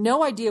with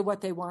no idea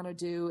what they want to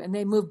do, and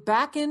they move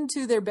back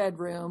into their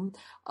bedroom,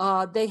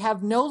 they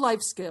have no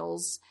life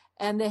skills,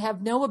 and they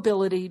have no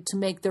ability to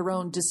make their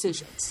own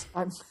decisions.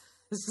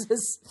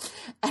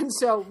 And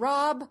so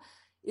Rob,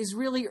 is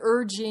really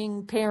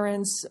urging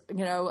parents,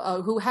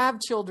 who have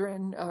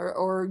children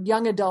or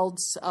young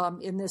adults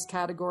in this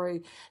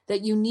category,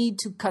 that you need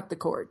to cut the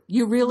cord.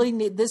 You really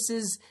need, this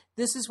is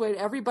what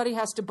everybody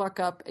has to buck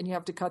up, and you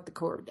have to cut the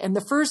cord. And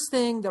the first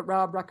thing that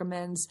Rob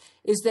recommends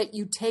is that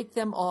you take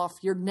them off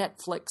your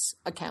Netflix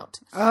account.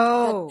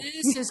 Oh, that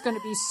this is going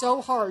to be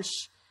so harsh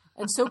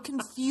and so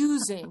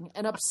confusing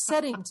and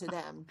upsetting to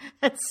them.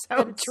 It's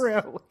so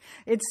true.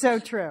 It's so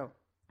true.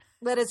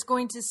 That it's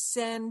going to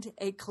send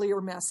a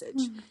clear message.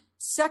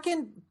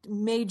 Second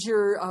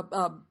major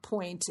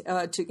point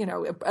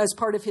as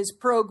part of his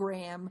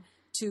program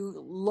to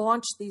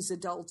launch these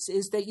adults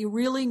is that you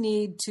really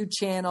need to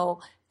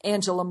channel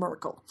Angela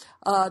Merkel.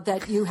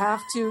 That you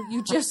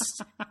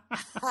just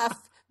have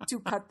to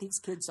cut these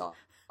kids off.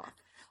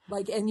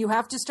 And you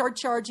have to start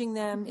charging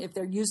them if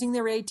they're using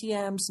their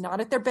ATMs,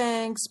 not at their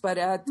banks, but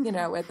at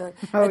the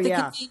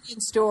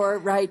convenience store,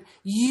 right?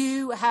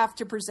 You have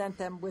to present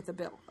them with a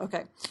bill.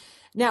 Okay.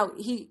 Now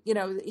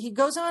he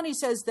goes on, he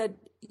says that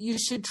you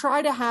should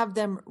try to have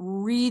them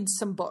read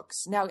some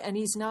books. Now, and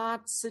he's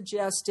not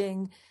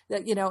suggesting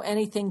that,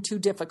 anything too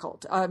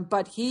difficult.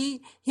 But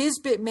his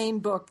main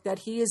book that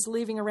he is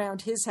leaving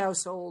around his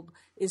household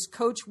is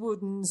Coach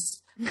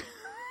Wooden's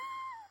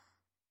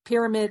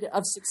Pyramid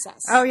of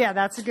Success. Oh yeah,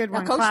 that's a good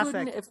one. Coach Classic.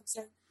 Wooden,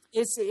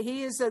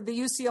 he is the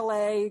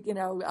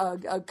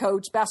UCLA,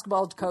 coach,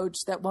 basketball coach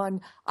that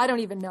won, I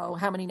don't even know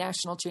how many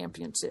national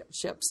championships.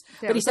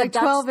 Yeah, but he said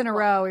 12 in a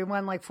row. He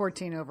won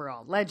 14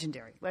 overall.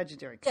 Legendary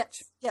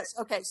coach. Yes.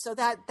 Okay. So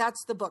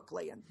that's the book,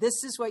 Lian.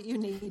 This is what you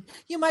need.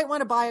 You might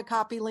want to buy a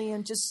copy,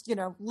 Lian. Just,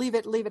 leave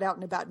it out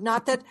and about.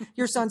 Not that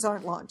your sons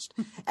aren't launched.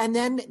 And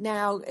then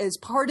now, as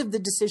part of the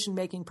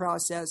decision-making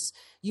process,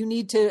 you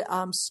need to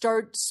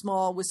start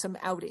small with some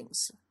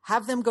outings.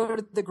 Have them go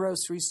to the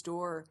grocery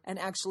store and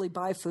actually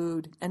buy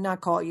food and not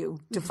call you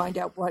to find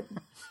out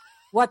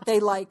what they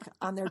like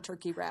on their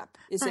turkey wrap.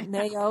 Is it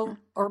mayo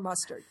or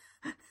mustard?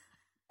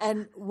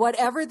 And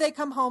whatever they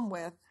come home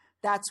with,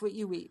 that's what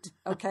you eat.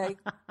 Okay.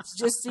 It's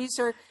just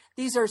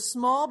these are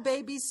small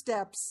baby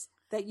steps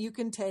that you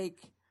can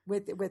take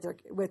with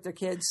their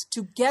kids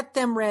to get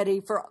them ready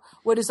for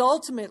what is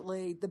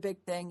ultimately the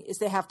big thing is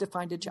they have to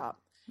find a job.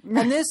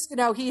 And this,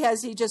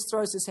 he just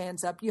throws his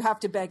hands up. You have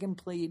to beg and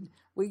plead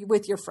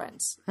with your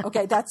friends.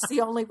 Okay. That's the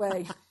only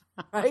way,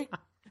 right?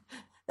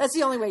 That's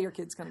the only way your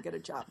kid's going to get a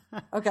job.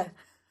 Okay.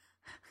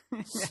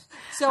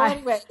 So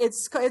anyway,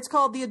 it's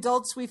called The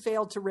Adults We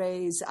Failed to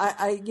Raise.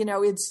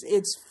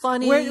 It's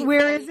funny.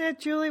 Where is it,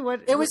 Julie?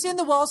 It was in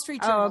the Wall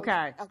Street Journal. Oh,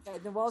 okay. Okay.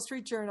 The Wall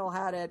Street Journal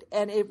had it,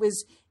 and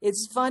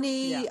it's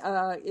funny.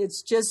 Yeah.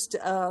 It's just,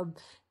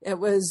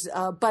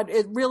 but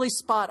it really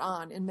spot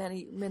on in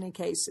many, many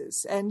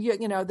cases. And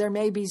there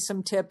may be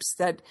some tips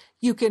that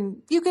you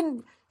can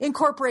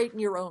incorporate in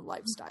your own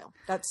lifestyle.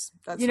 That's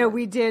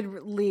we did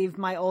leave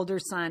my older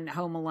son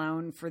home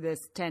alone for this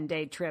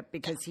 10-day trip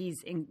because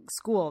he's in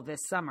school this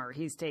summer.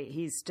 He's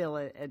still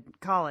at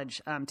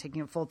college,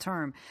 taking a full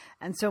term.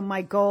 And so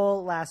my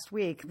goal last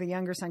week, the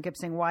younger son kept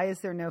saying, "Why is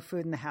there no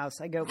food in the house?"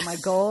 I go, "My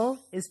goal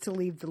is to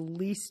leave the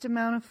least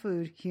amount of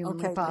food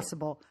humanly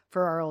possible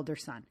for our older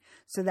son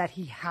so that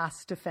he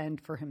has to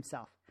fend for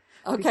himself."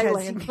 Okay,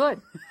 Lynn, good.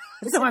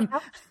 So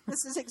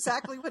this is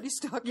exactly what he's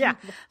talking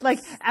about. Yeah.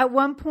 At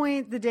one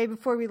point the day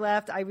before we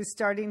left, I was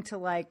starting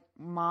to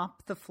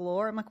mop the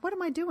floor. I'm like, what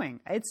am I doing?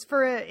 It's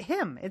for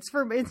him. It's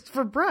for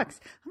Brooks.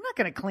 I'm not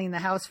going to clean the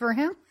house for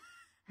him.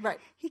 Right.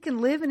 He can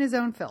live in his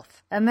own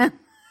filth. And then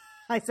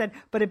I said,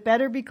 but it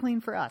better be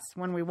clean for us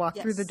when we walk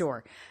through the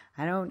door.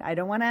 I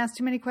don't want to ask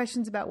too many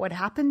questions about what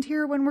happened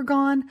here when we're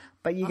gone,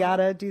 but you got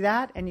to do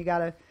that. And you got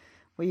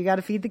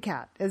to feed the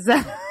cat. Is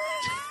that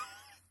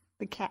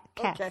the cats,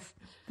 okay.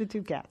 The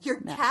two cats.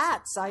 Your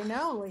cats, I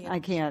know, Liam.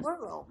 I can't.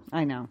 Plural.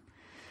 I know.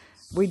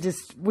 We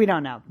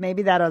don't know.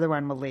 Maybe that other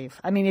one will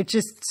leave. I mean, it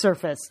just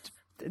surfaced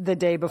the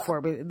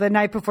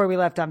night before we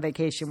left on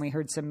vacation. We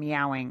heard some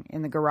meowing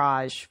in the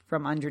garage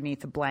from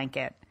underneath a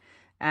blanket,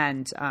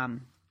 and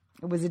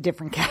it was a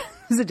different cat.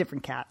 It was a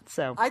different cat.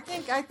 So I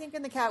think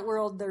in the cat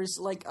world, there's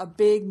a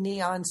big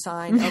neon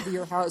sign over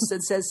your house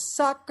that says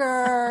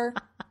 "sucker."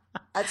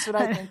 That's what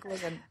I think.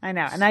 I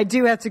know. And I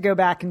do have to go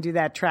back and do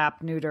that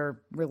trap,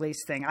 neuter,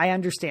 release thing. I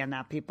understand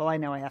that, people. I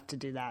know I have to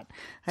do that.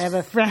 I have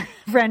a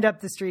friend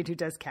up the street who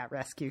does cat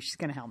rescue. She's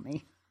going to help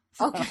me.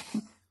 So. Okay.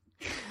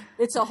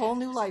 It's a whole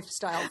new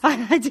lifestyle.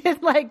 I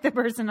did like the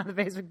person on the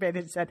Facebook page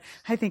that said,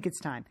 "I think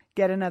it's time.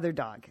 Get another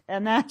dog."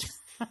 And that...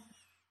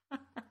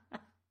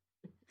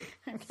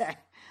 Okay.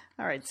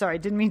 All right. Sorry.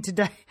 Didn't mean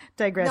to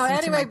digress. No,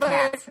 anyway,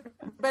 cats.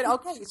 but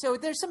okay. So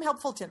there's some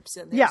helpful tips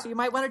in there. Yeah. So you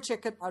might want to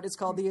check it out. It's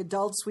called The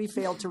Adults We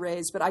Failed to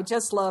Raise. But I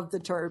just love the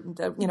term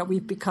that,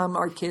 we've become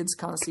our kids'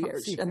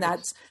 concierge. And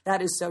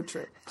that is so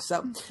true.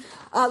 So,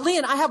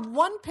 Lian, I have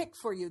one pick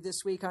for you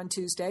this week on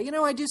Tuesday.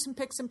 I do some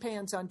picks and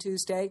pans on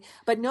Tuesday,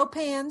 but no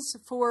pans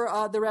for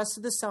the rest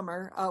of the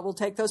summer. We'll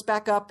take those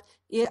back up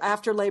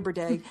after Labor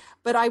Day.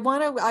 But I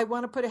want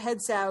to put a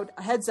heads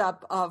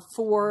up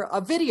for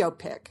a video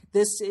pick.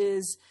 This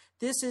is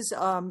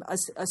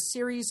a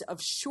series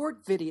of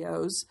short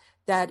videos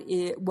that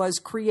it was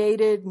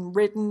created and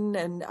written,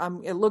 and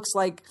it looks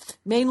like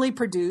mainly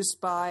produced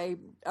by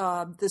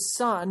the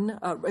son.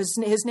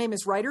 His name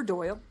is Ryder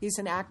Doyle. He's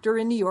an actor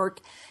in New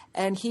York,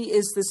 and he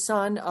is the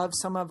son of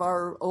some of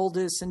our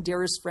oldest and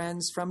dearest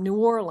friends from New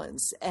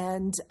Orleans.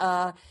 And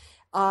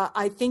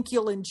I think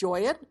you'll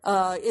enjoy it.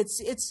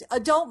 It's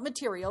adult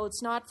material.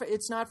 It's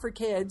not for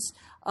kids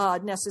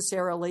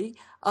necessarily,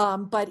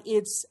 but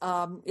it's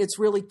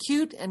really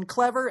cute and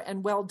clever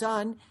and well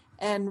done.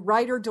 And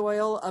Ryder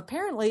Doyle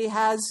apparently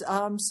has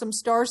some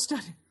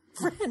star-studded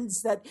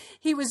friends that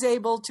he was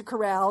able to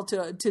corral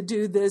to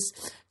do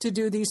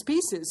these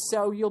pieces.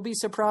 So you'll be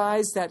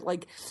surprised that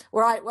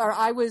where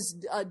I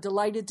was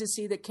delighted to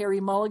see that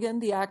Carey Mulligan,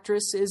 the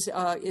actress, is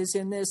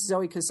in this.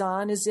 Zoe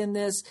Kazan is in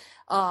this.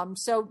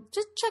 So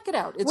just check it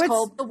out. It's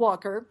called The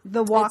Walker.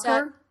 The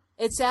Walker.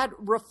 It's at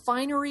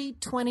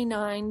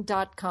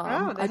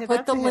refinery29.com. Oh, I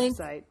put the link.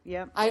 Website.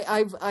 Yep.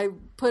 I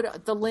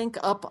put the link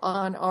up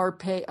on our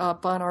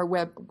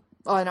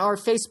on our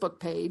Facebook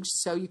page,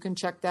 so you can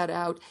check that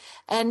out.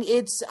 And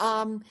it's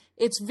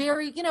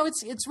very,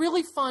 it's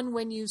really fun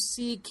when you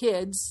see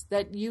kids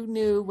that you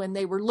knew when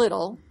they were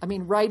little. I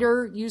mean,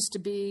 Ryder used to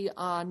be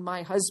on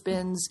my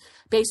husband's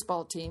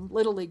baseball team,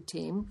 Little League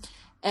team,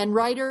 and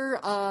Ryder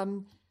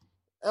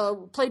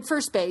played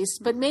first base,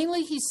 but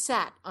mainly he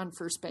sat on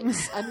first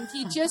base. I mean,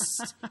 he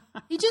just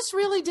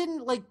really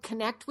didn't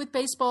connect with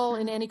baseball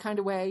in any kind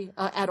of way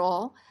at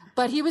all.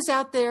 But he was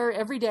out there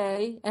every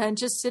day and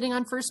just sitting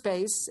on first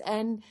base,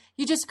 and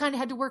you just kind of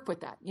had to work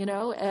with that,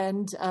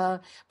 And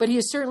but he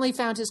has certainly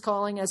found his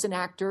calling as an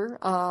actor,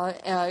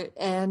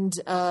 and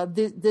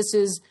this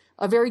is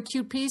a very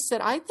cute piece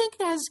that I think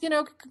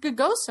could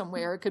go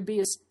somewhere. It could be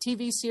a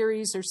TV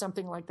series or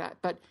something like that.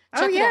 But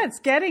it's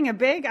getting a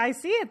big. I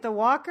see it. The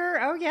Walker.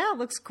 Oh yeah, it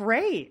looks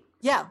great.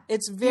 Yeah,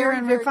 it's Here very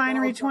on very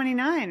Refinery well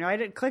 29.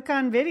 Right, click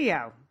on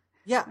video.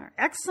 Yeah,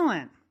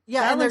 excellent.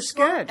 Yeah, that and looks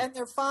they're good. and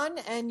they're fun,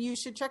 and you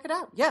should check it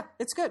out. Yeah,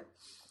 it's good.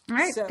 All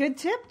right, So- good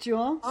tip,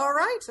 Jewel. All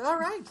right.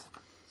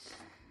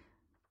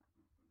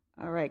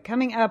 All right,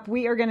 coming up,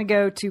 we are going to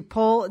go to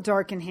Pole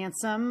Dark and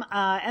Handsome,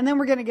 and then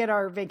we're going to get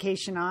our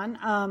vacation on.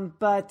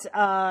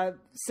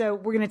 So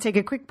we're going to take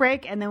a quick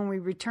break, and then when we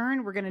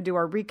return, we're going to do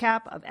our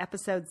recap of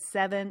episode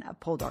 7 of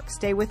Pole Dark.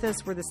 Stay with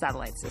us. We're the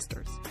Satellite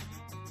Sisters.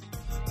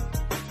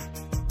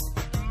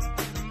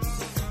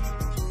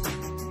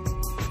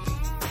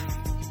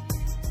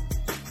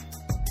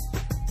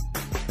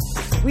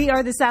 We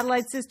are the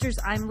Satellite Sisters.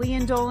 I'm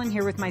Leanne Dolan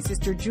here with my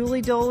sister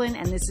Julie Dolan,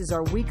 and this is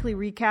our weekly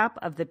recap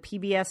of the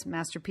PBS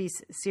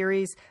Masterpiece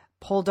series,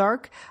 Pole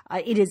Dark.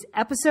 It is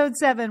episode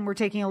 7 we're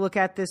taking a look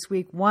at this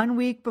week, 1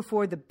 week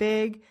before the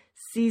big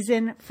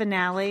season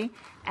finale.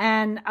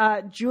 And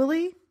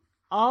Julie,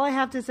 all I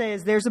have to say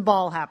is there's a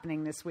ball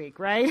happening this week,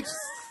 right?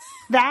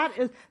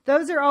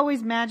 Those are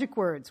always magic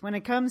words. When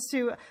it comes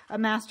to a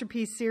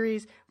Masterpiece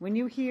series, when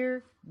you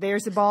hear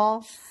there's a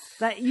ball,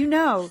 that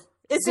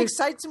It's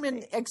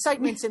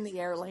excitement's in the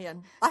air,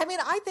 Leanne. I mean,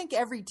 I think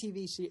every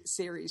TV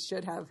series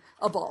should have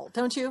a ball,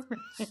 don't you?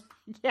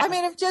 Yeah. I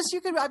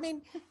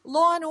mean,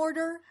 Law and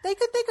Order, they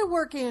could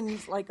work in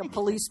a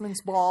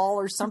policeman's ball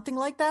or something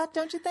like that,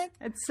 don't you think?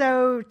 It's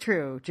so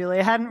true, Julie.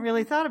 I hadn't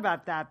really thought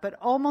about that, but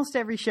almost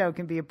every show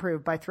can be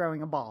approved by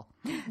throwing a ball.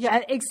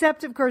 Yeah.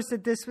 Except, of course,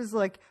 that this was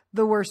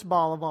the worst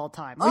ball of all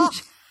time.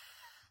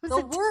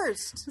 The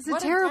worst. It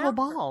was a terrible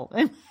ball.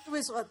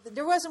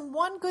 There wasn't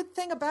one good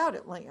thing about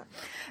it, Leanne.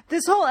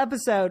 This whole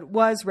episode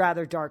was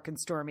rather dark and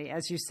stormy,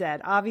 as you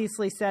said,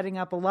 obviously setting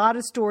up a lot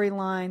of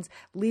storylines,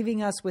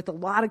 leaving us with a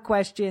lot of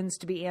questions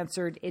to be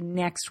answered in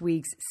next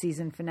week's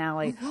season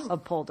finale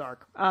of Pole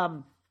Dark.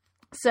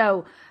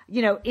 So,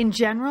 in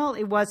general,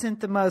 it wasn't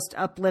the most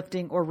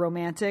uplifting or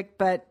romantic,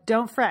 but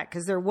don't fret,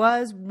 because there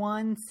was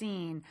one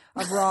scene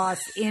of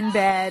Ross in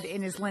bed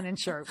in his linen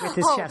shirt with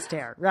his chest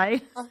hair,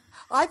 right?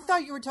 I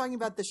thought you were talking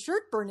about the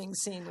shirt burning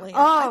scene, Leanne.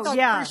 Oh, I thought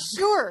yeah. for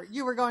sure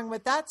you were going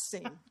with that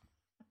scene.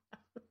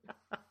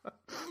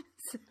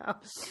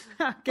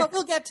 But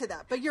we'll get to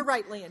that. But you're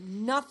right, Leanne.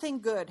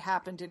 Nothing good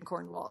happened in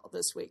Cornwall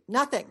this week.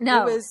 Nothing.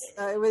 No.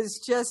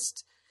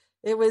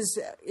 It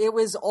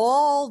was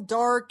all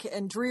dark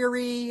and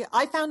dreary.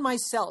 I found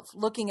myself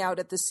looking out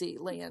at the sea,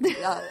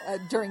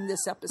 Leanne, during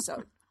this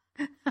episode.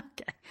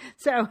 Okay.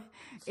 So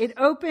it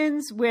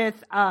opens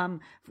with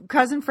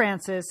Cousin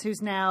Francis,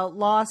 who's now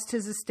lost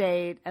his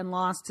estate and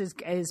lost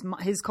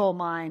his coal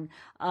mine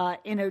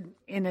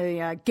in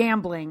a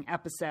gambling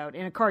episode,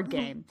 in a card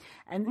game.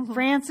 And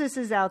Francis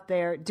is out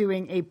there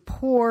doing a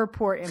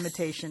poor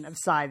imitation of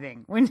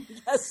scything.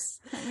 Yes.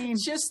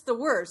 Just the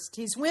worst.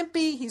 He's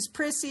wimpy, he's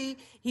prissy,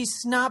 he's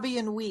snobby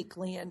and weak,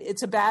 Leanne.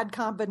 It's a bad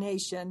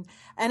combination.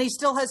 And he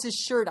still has his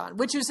shirt on,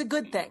 which is a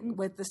good thing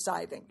with the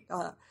scything.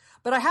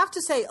 But I have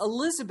to say,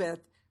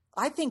 Elizabeth,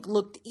 I think,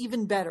 looked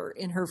even better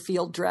in her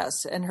field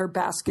dress and her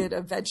basket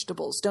of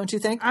vegetables. Don't you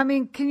think? I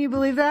mean, can you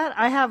believe that?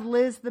 I have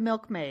Liz the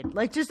milkmaid.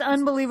 Just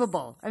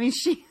unbelievable. I mean,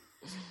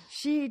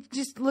 she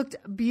just looked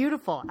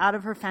beautiful out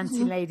of her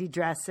fancy lady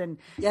dress and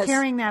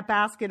carrying that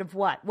basket of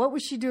what? What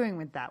was she doing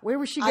with that? Where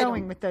was she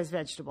going with those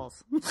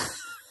vegetables?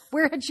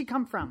 Where had she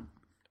come from?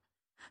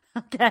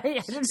 Okay.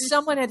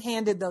 Someone had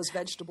handed those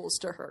vegetables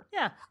to her.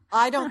 Yeah.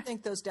 I don't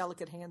think those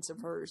delicate hands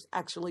of hers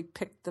actually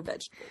picked the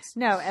vegetables.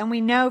 No, and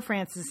we know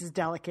Francis's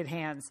delicate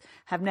hands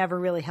have never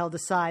really held a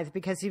scythe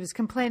because he was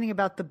complaining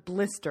about the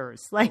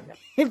blisters. Like,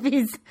 if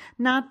he's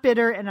not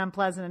bitter and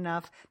unpleasant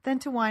enough, then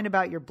to whine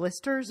about your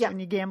blisters when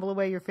you gamble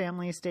away your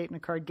family estate in a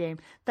card game,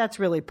 that's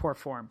really poor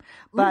form.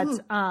 But,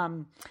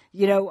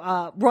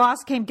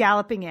 Ross came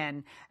galloping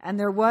in, and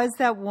there was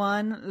that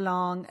one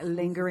long,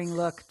 lingering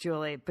look,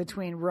 Julie,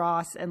 between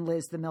Ross and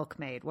Liz the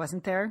milkmaid,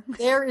 wasn't there?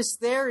 There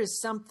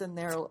is something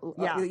there.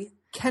 Yeah. You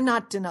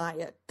cannot deny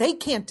it. They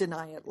can't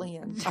deny it,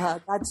 Lian.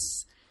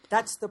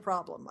 That's the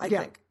problem, I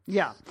think.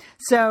 Yeah.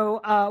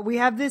 So we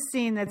have this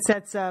scene that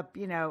sets up,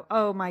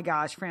 oh my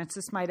gosh,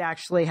 Francis might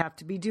actually have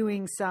to be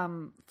doing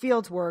some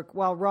field work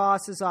while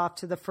Ross is off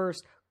to the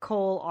first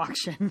coal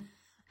auction.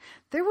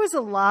 There was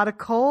a lot of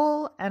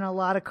coal and a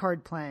lot of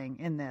card playing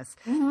in this,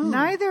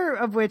 neither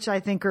of which I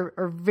think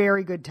are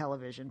very good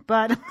television,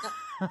 but...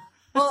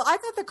 Well, I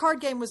thought the card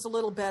game was a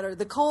little better.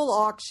 The coal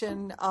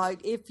auction,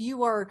 if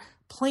you are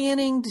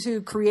planning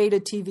to create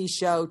a TV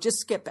show, just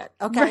skip it.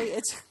 Okay.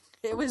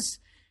 It was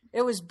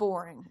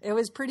boring. It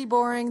was pretty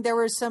boring. There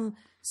were some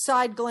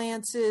side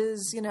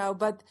glances,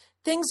 but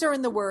things are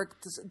in the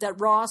works that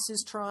Ross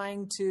is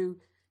trying to,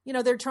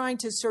 they're trying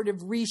to sort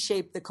of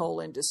reshape the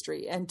coal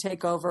industry and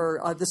take over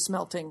the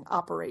smelting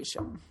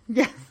operation.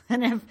 Yeah.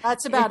 And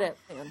that's about it,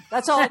 man.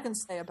 That's all I can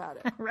say about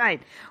it.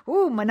 Right.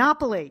 Ooh,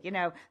 monopoly.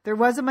 There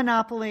was a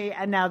monopoly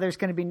and now there's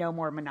going to be no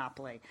more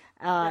monopoly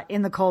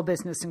in the coal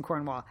business in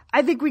Cornwall.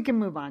 I think we can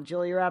move on,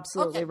 Julie. You're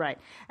absolutely right.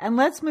 And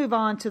let's move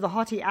on to the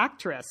haughty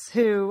actress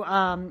who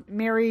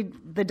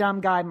married the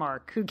dumb guy,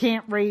 Mark, who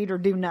can't read or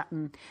do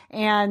nothing.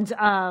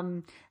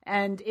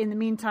 And in the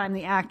meantime,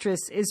 the actress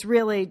is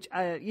really,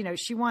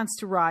 she wants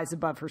to rise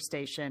above her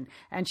station.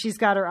 And she's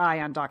got her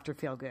eye on Dr.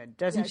 Feelgood,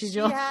 doesn't she,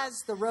 Jill? She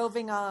has the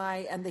roving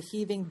eye and the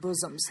heaving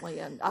bosoms,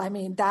 Lian. I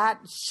mean,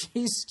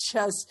 she's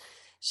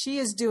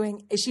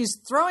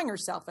throwing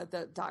herself at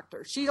the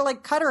doctor. She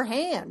cut her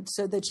hand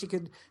so that she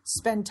could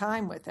spend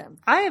time with him.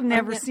 I have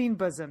never seen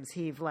bosoms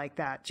heave like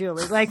that,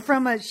 Julie. Like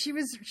she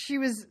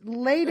was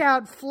laid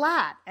out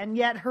flat, and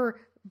yet her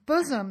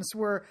bosoms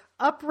were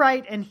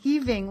upright and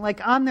heaving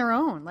on their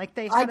own. Like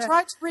I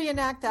tried to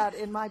reenact that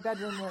in my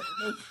bedroom.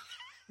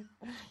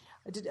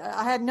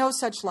 I had no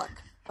such luck.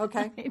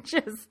 Okay.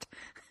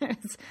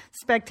 It's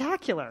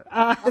spectacular.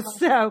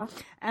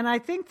 And I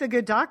think the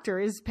good doctor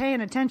is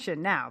paying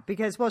attention now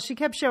because, she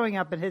kept showing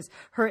up at his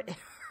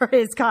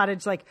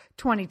cottage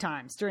 20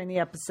 times during the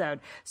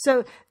episode.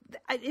 So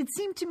it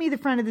seemed to me the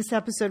front of this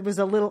episode was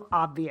a little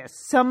obvious.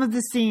 Some of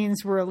the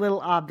scenes were a little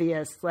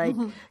obvious.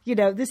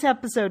 This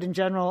episode in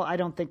general, I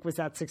don't think was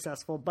that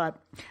successful. But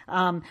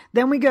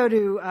then we go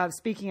to,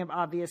 speaking of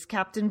obvious,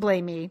 Captain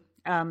Blamey.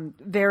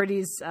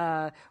 Verity's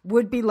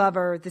would-be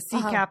lover, the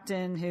sea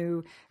captain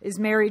who is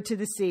married to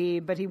the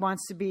sea, but he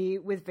wants to be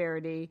with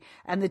Verity.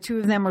 And the two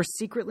of them are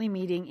secretly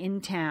meeting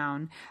in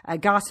town.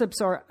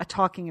 Gossips are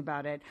talking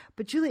about it.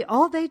 But Julie,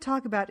 all they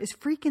talk about is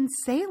freaking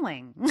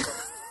sailing.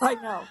 I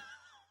know.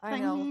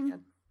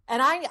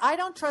 And I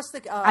don't trust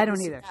the I don't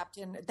sea either.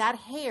 Captain. That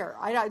hair.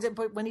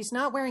 But when he's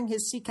not wearing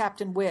his sea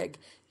captain wig,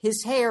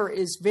 his hair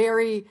is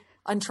very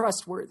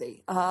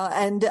untrustworthy.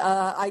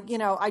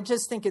 I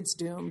just think it's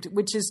doomed,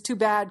 which is too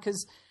bad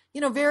because,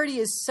 Verity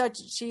is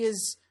she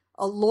is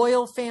a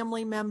loyal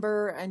family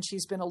member and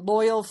she's been a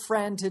loyal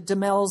friend to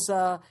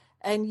Demelza.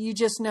 And you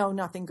just know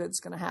nothing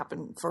good's going to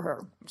happen for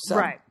her. So.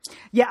 Right.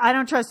 Yeah, I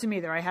don't trust him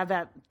either. I have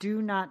that.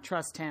 Do not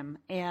trust him.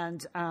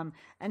 And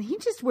he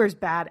just wears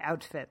bad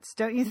outfits,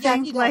 don't you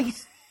think? Yeah, he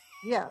does.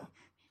 Yeah.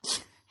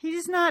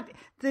 He's not,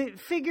 the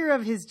figure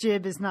of his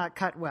jib is not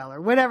cut well,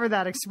 or whatever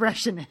that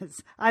expression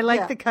is. I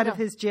like the cut of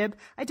his jib.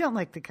 I don't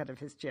like the cut of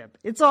his jib.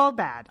 It's all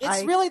bad.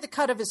 It's really the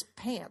cut of his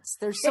pants.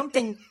 There's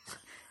something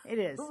it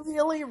is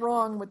really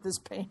wrong with his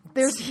pants.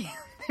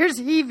 There's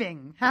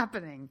heaving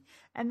happening,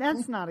 and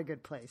that's not a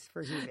good place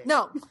for heaving.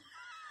 No.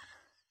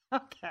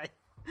 Okay.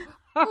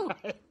 All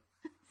right.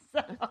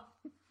 So,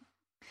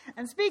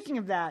 and speaking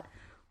of that,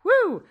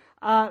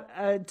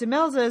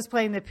 Demelza is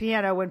playing the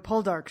piano when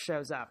Poldark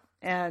shows up.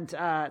 And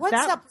what's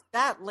up with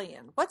that,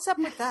 Lian? What's up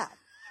with that?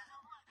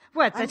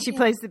 What, that she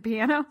plays the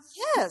piano?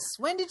 Yes.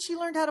 When did she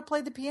learn how to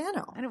play the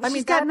piano?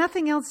 She's got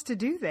nothing else to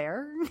do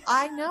there.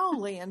 I know,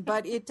 Lian,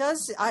 but it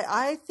does.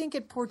 I think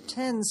it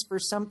portends for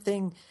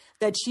something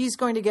that she's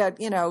going to get.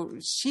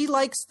 She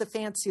likes the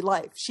fancy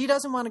life. She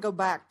doesn't want to go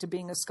back to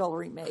being a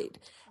scullery maid,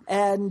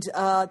 and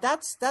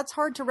that's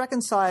hard to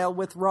reconcile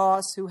with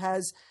Ross, who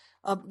has,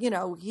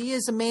 he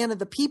is a man of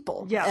the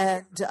people.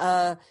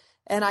 Yeah.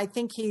 And I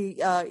think he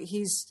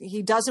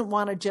doesn't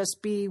want to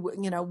just be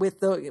with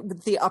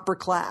the upper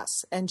class,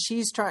 and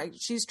she's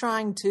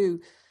trying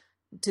to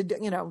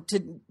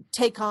to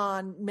take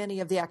on many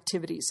of the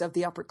activities of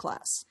the upper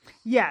class.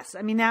 Yes.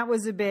 I mean, that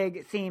was a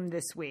big theme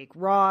this week.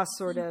 Ross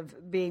sort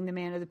of being the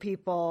man of the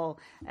people.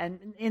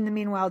 And in the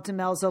meanwhile,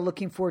 Demelza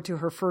looking forward to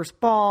her first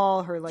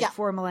ball, her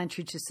formal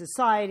entry to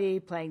society,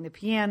 playing the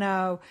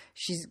piano.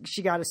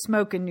 She got a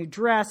smoking new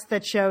dress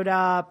that showed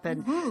up,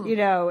 and,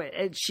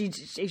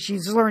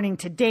 she's learning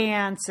to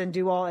dance and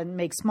and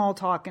make small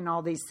talk and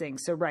all these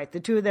things. So, right. The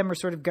two of them are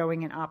sort of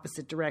going in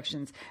opposite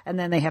directions. And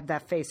then they have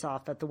that face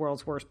off at the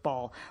world's worst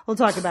ball. We'll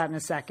talk about in a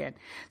second.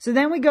 So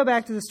then we go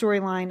back to the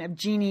storyline of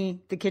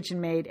Jeannie, the kitchen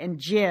maid, and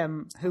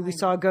Jim, who we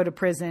saw go to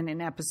prison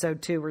in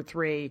episode 2 or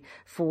 3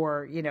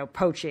 for,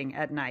 poaching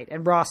at night.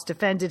 And Ross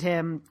defended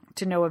him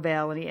to no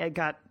avail, and he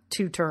got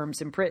 2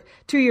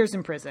 years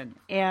in prison.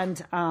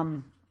 And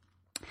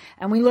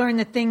we learn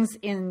that things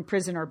in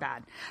prison are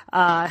bad.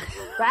 Bad?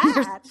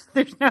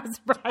 There's no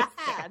surprise.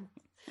 Bad.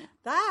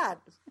 That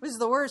was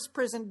the worst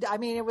prison. I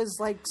mean, it was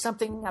like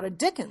something out of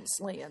Dickens,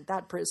 Lian,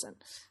 that prison.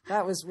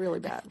 That was really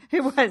bad.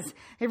 It was.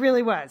 It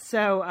really was.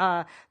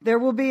 So there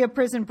will be a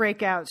prison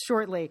breakout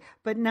shortly,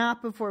 but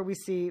not before we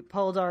see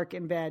Poldark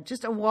in bed,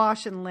 just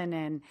awash in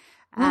linen.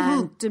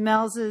 And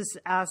Demelza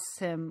asks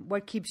him,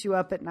 what keeps you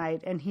up at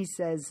night? And he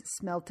says,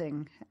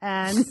 smelting.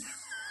 And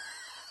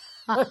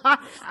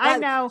I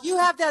know. You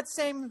have that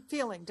same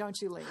feeling, don't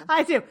you, Lian?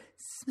 I do.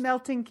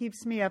 Smelting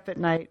keeps me up at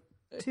night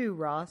too,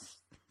 Ross.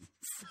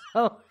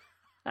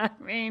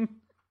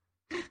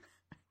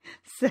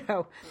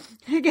 So,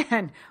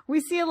 again,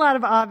 we see a lot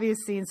of obvious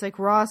scenes. Like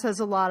Ross has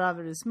a lot of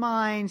it in his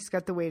mind. He's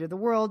got the weight of the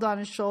world on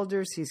his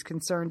shoulders. He's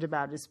concerned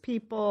about his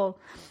people.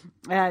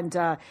 And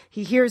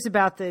he hears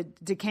about the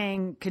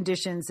decaying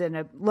conditions in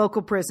a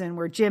local prison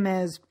where Jim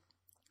is.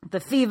 The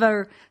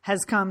fever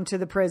has come to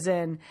the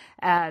prison,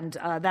 and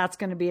that's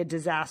going to be a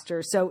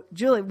disaster. So,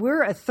 Julie,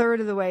 we're a third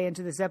of the way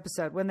into this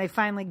episode when they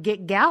finally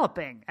get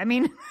galloping. I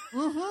mean,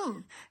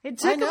 it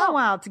took them a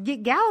while to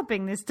get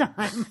galloping this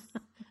time.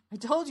 I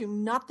told you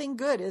nothing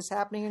good is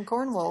happening in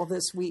Cornwall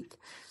this week.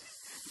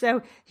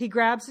 So he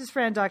grabs his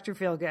friend, Dr.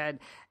 Feelgood,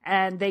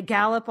 and they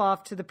gallop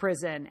off to the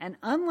prison. And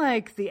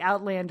unlike the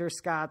Outlander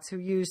Scots, who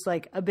used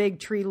like a big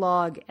tree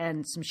log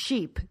and some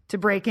sheep to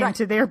break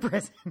into their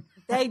prison.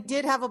 They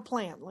did have a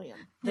plan, Liam.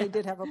 They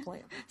did have a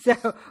plan.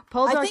 So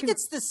I think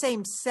it's the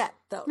same set,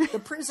 though. The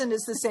prison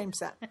is the same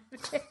set.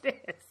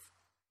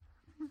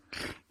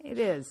 It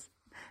is.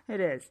 It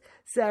is.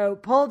 So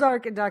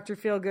Poldark and Dr.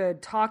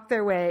 Feelgood talk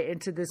their way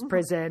into this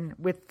prison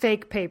with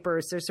fake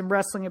papers. There's some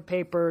wrestling of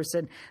papers,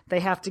 and they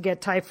have to get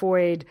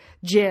Typhoid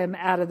Jim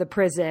out of the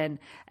prison,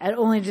 and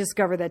only to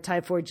discover that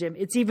Typhoid Jim,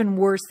 it's even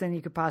worse than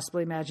you could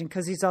possibly imagine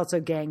because he's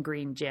also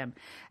Gangrene Jim.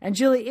 And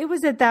Julie, it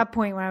was at that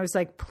point when I was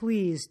like,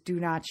 please do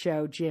not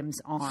show Jim's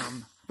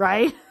arm,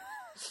 right?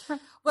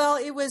 Well,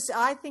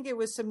 I think it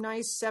was some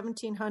nice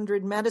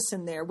 1700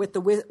 medicine there with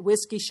the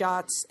whiskey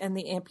shots and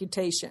the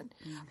amputation.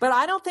 But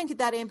I don't think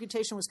that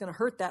amputation was going to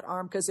hurt that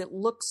arm because it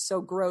looks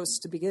so gross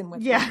to begin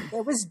with. Yeah.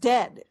 It was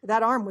dead.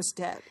 That arm was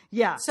dead.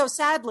 Yeah. So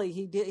sadly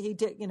he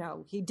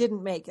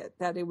didn't make it.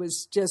 That it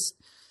was just,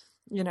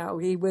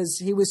 he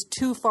was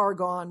too far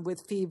gone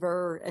with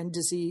fever and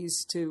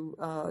disease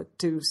to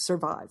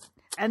survive.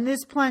 And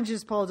this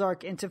plunges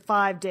Poldark into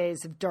 5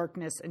 days of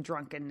darkness and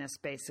drunkenness,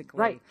 basically.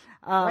 Right.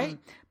 Right.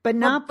 But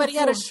not. But he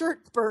had a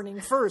shirt burning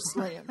first,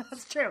 Liam.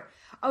 That's true.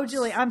 Oh,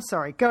 Julie, I'm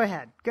sorry. Go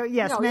ahead. Go.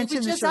 Yes,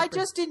 mention the shirt. I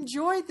just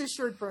enjoyed the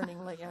shirt burning,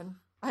 Liam.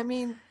 I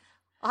mean,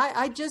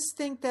 I just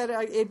think that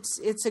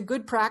it's a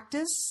good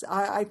practice.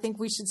 I think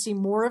we should see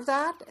more of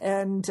that.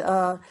 And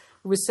it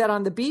was set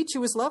on the beach. It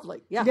was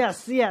lovely. Yeah.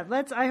 Yes. Yeah.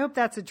 I hope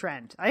that's a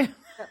trend.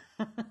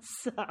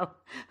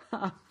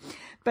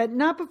 But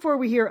not before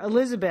we hear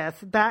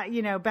Elizabeth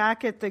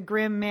back at the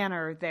Grim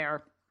Manor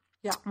there.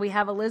 Yeah. We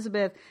have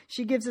Elizabeth.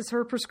 She gives us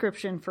her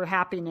prescription for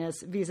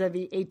happiness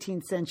vis-a-vis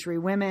 18th century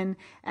women.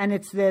 And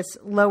it's this: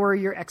 lower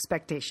your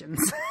expectations.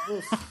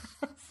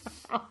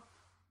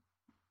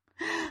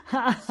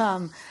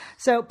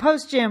 So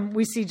post Jim,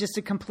 we see just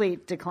a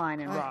complete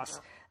decline in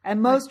Ross.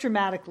 And most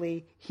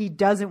dramatically, he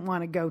doesn't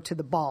want to go to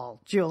the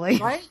ball, Julie.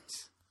 Right.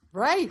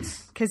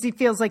 Because he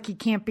feels like he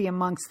can't be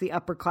amongst the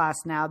upper class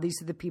now.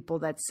 These are the people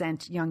that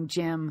sent young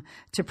Jim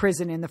to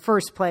prison in the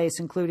first place,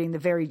 including the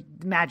very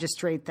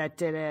magistrate that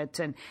did it.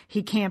 And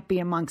he can't be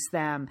amongst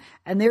them.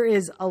 And there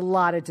is a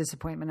lot of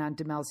disappointment on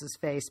Demelza's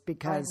face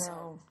because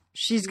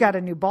she's got a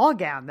new ball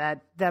gown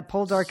that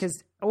Poldark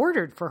has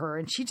ordered for her.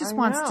 And she just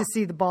wants to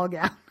see the ball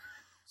gown.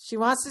 She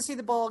wants to see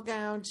the ball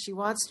gown.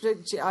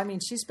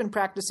 She's been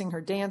practicing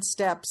her dance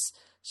steps.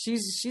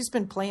 She's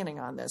been planning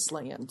on this,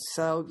 Lian.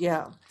 So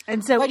yeah,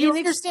 but you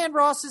understand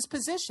Ross's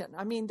position.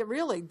 I mean,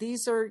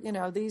 these are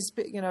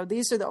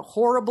the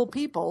horrible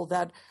people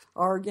that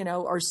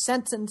are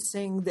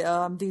sentencing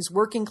these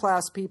working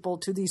class people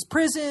to these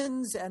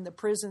prisons, and the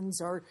prisons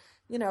are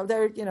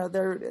they're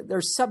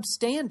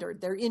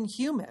substandard, they're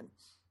inhuman.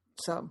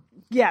 So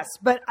yes,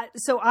 but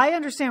so I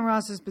understand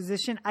Ross's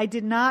position. I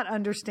did not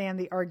understand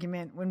the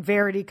argument when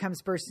Verity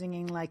comes bursting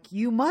in like,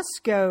 you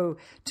must go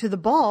to the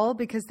ball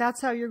because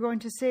that's how you're going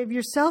to save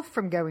yourself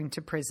from going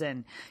to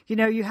prison. You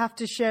know, you have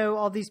to show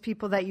all these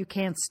people that you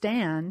can't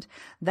stand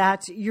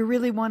that you're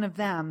really one of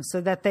them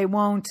so that they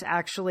won't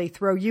actually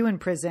throw you in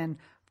prison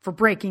for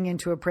breaking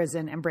into a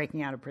prison and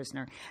breaking out a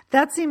prisoner.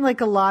 That seemed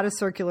like a lot of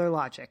circular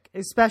logic,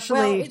 especially.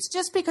 Well, it's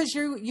just because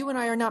you and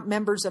I are not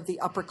members of the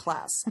upper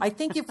class. I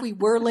think if we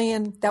were,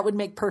 Lian, that would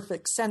make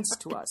perfect sense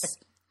to us.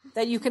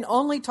 That you can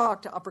only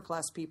talk to upper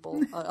class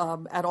people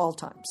at all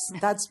times.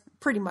 That's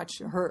pretty much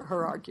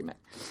her argument.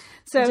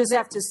 So you just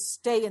have to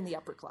stay in the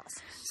upper class.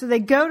 So they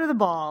go to the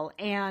ball,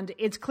 and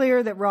it's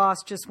clear that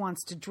Ross just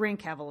wants to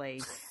drink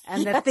heavily,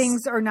 and that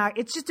things are not.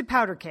 It's just a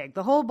powder keg.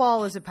 The whole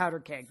ball is a powder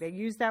keg. They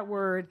use that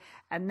word,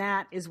 and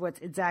that is what's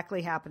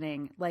exactly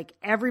happening. Like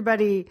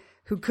everybody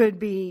who could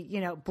be,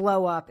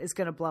 blow up is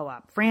going to blow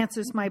up.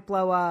 Francis might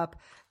blow up.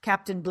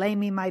 Captain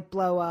Blamey might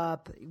blow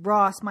up.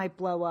 Ross might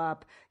blow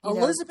up.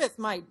 Elizabeth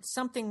might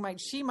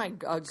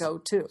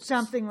go too.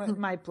 Something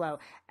might blow.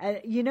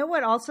 You know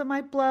what also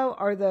might blow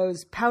are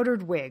those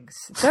powdered wigs.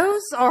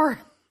 Those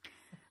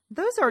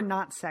are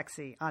not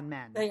sexy on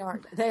men. They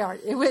aren't.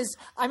 It was,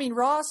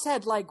 Ross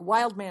had like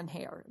wild man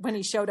hair when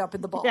he showed up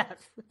in the ball, yes.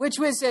 Which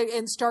was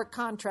in stark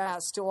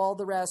contrast to all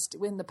the rest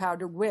in the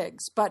powdered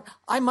wigs. But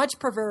I much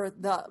prefer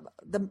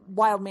the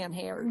wild man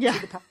hair to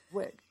the powdered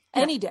wig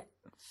any day.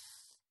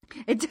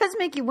 It does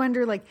make you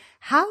wonder, like,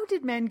 how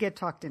did men get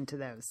talked into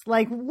those?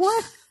 Like,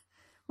 what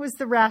was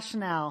the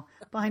rationale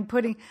behind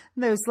putting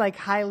those, like,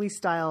 highly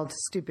styled,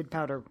 stupid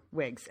powder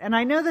wigs? And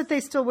I know that they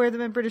still wear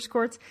them in British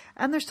courts,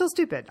 and they're still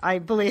stupid, I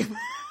believe.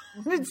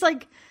 It's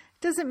like,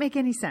 doesn't make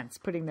any sense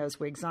putting those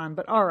wigs on,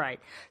 but all right.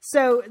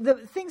 So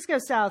things go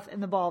south in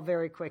the ball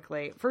very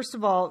quickly. First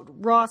of all,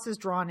 Ross is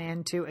drawn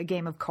into a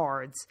game of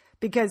cards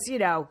because,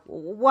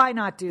 why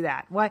not do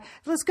that?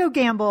 Let's go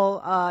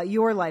gamble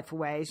your life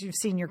away, as you've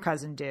seen your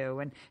cousin do,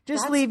 and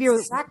just leave your...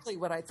 exactly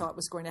what I thought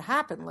was going to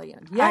happen,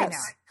 Lian. Yes.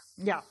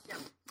 I know. Yeah.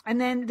 And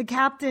then the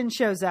captain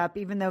shows up,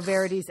 even though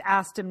Verity's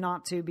asked him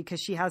not to because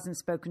she hasn't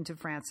spoken to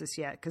Francis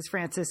yet, because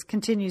Francis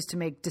continues to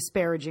make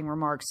disparaging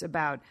remarks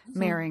about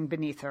marrying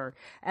beneath her.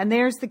 And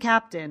there's the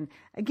captain,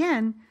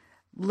 again,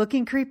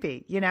 looking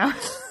creepy, He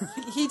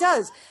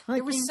does.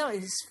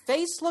 His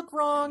face looked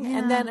wrong,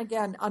 and then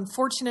again,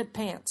 unfortunate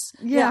pants.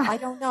 Yeah, I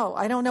don't know.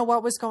 I don't know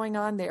what was going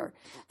on there.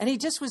 And he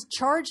just was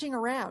charging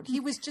around. He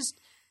was just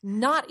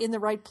not in the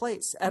right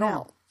place at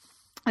all.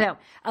 Now,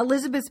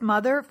 Elizabeth's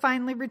mother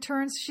finally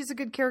returns. She's a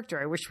good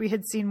character. I wish we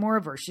had seen more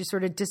of her. She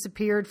sort of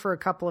disappeared for a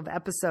couple of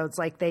episodes,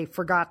 like they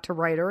forgot to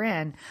write her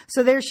in.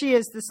 So there she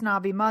is, the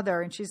snobby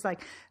mother, and she's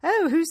like,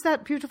 oh, who's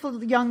that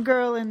beautiful young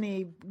girl in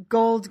the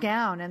gold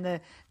gown and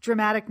the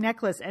dramatic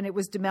necklace? And it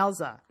was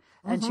Demelza.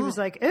 And she was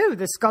like, oh,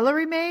 the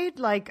scullery maid?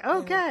 Like,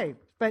 okay. Yeah.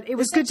 But it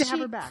was good to have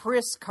her back.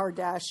 Kris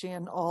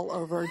Kardashian all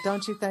over,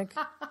 don't you think?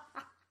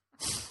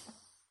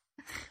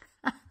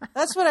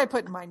 That's what I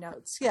put in my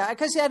notes. Yeah,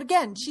 because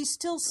again, she's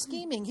still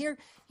scheming. Here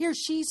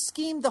she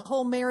schemed the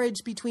whole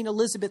marriage between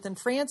Elizabeth and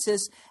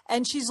Francis,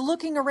 and she's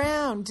looking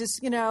around,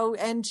 just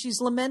and she's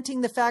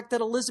lamenting the fact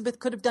that Elizabeth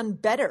could have done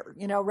better,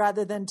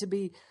 rather than to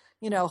be,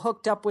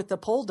 hooked up with the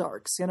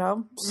Poldarks,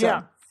 So.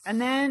 Yeah.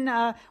 And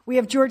then we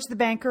have George the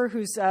banker,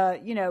 who's,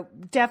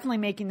 definitely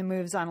making the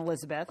moves on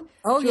Elizabeth.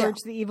 Oh, George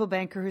the evil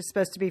banker, who's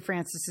supposed to be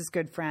Francis's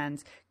good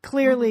friend,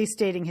 clearly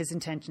stating his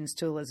intentions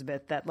to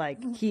Elizabeth that,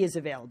 he is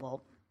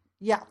available.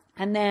 Yeah.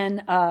 And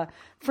then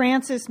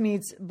Francis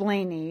meets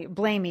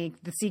Blamey,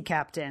 the sea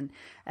captain,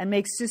 and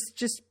makes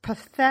just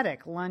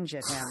pathetic lunge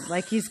at him,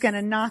 like he's going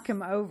to knock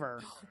him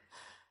over.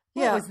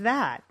 What was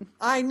that?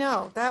 I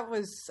know. That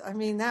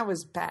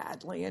was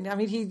bad, Lian.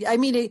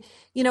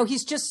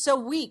 He's just so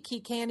weak. He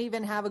can't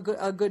even have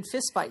a good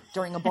fist fight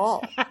during a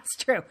ball. That's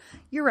true.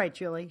 You're right,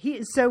 Julie. He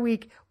is so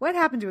weak. What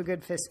happened to a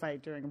good fist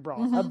fight during a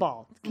brawl? A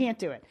ball. Can't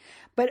do it.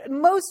 But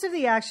most of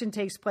the action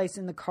takes place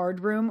in the card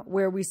room,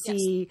 where we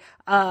see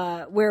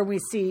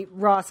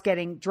Ross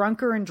getting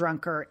drunker and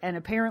drunker and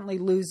apparently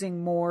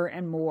losing more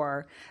and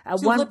more.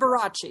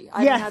 Liberace.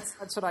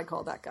 That's what I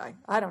call that guy.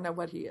 I don't know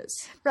what he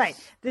is. Right.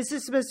 This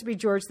is supposed to be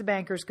George the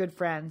banker's good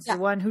friend, the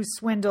one who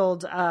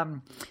swindled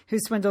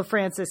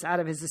Francis out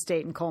of his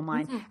estate in coal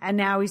mine, and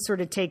now he's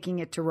sort of taking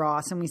it to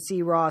Ross. And we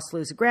see Ross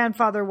lose a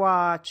grandfather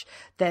watch.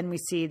 Then we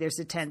see there's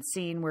a tense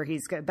scene where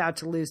he's about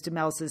to lose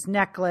Demelza's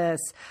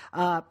necklace.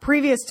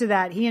 Previous to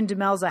that, he and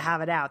Demelza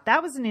have it out.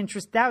 That was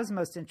the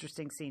most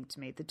interesting scene to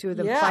me. The two of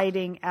them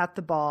fighting at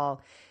the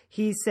ball.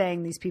 He's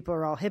saying these people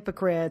are all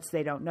hypocrites.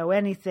 They don't know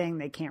anything.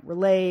 They can't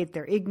relate.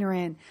 They're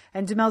ignorant.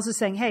 And Demelza's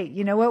saying, hey,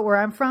 you know what? Where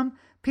I'm from,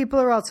 people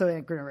are also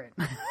ignorant.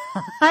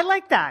 I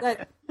like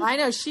that. I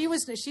know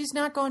she's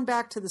not going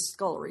back to the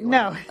scullery.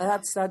 No,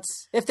 that's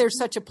if there's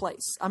such a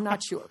place. I'm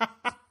not sure.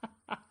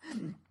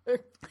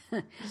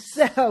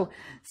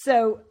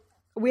 So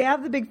we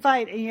have the big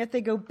fight, and yet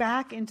they go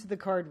back into the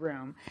card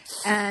room.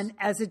 And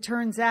as it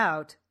turns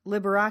out,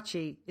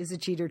 Liberace is a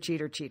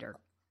cheater.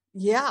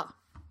 Yeah.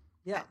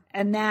 Yeah.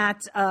 And that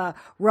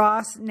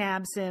Ross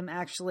nabs him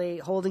actually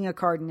holding a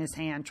card in his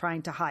hand,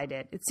 trying to hide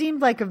it. It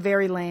seemed like a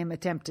very lame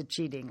attempt at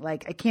cheating.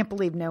 Like, I can't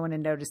believe no one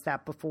had noticed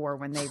that before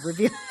when they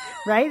revealed,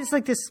 right? It's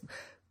like this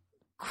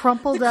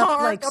crumpled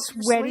up, like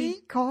sweaty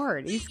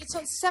card. It's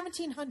like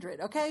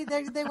 1700, okay?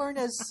 They weren't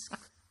as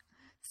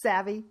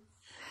savvy.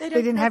 They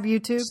didn't have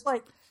YouTube. Just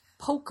like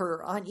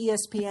poker on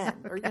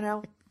ESPN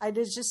or, I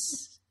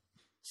just.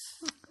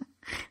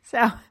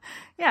 So,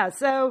 yeah.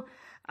 So,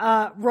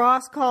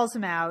 Ross calls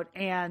him out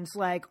and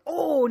like,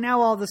 oh,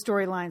 now all the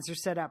storylines are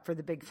set up for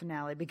the big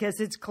finale because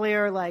it's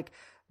clear, like,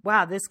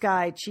 wow, this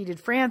guy cheated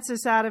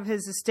Francis out of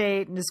his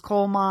estate and his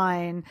coal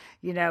mine.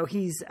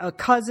 He's a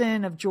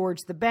cousin of George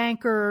the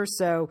banker.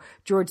 So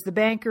George the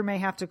banker may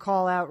have to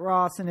call out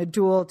Ross in a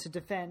duel to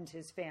defend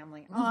his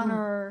family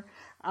honor.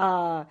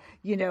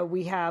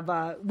 We have,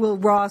 will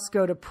Ross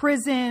go to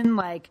prison?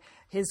 Like,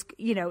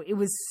 it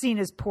was seen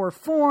as poor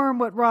form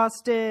what Ross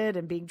did,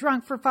 and being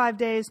drunk for 5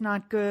 days,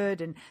 not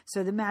good. And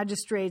so the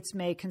magistrates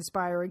may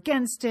conspire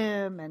against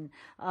him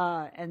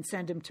and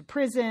send him to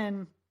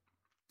prison.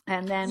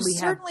 And then we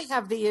certainly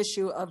have the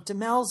issue of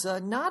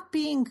Demelza not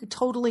being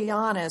totally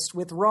honest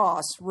with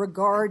Ross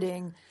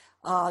regarding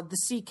the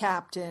sea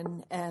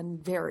captain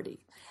and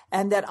Verity.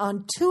 And that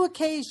on 2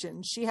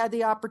 occasions she had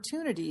the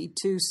opportunity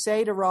to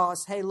say to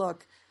Ross, hey,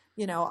 look,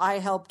 I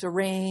helped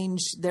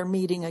arrange their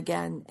meeting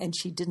again, and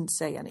she didn't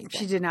say anything.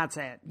 She did not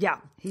say it. Yeah.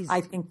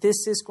 I think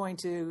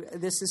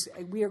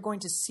we are going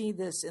to see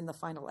this in the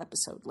final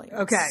episode later.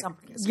 Okay.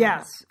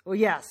 Yes. Well,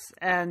 yes.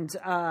 And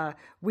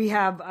we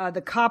have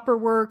the Copper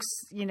Works,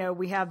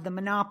 we have the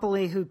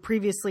Monopoly who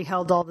previously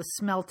held all the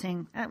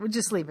smelting. We'll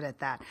just leave it at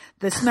that.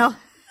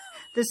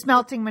 The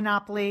smelting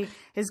monopoly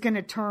is going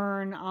to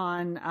turn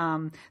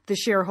on the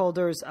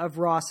shareholders of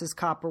Ross's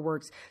Copper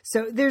Works.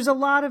 So there's a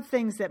lot of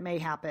things that may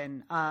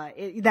happen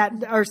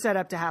that are set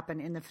up to happen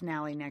in the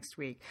finale next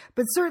week.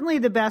 But certainly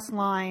the best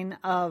line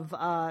of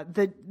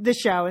the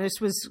show, and this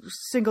was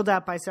singled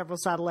out by several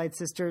Satellite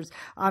Sisters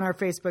on our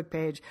Facebook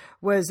page,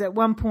 was at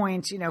one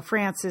point,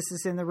 Francis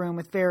is in the room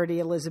with Verity,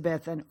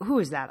 Elizabeth, and who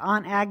is that?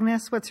 Aunt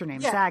Agnes? What's her name?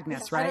 It's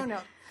Agnes, right? I don't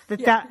know.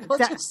 We'll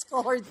just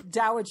call her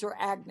Dowager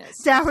Agnes.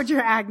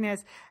 Dowager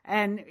Agnes.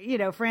 And,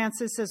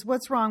 Francis says,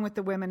 what's wrong with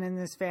the women in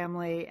this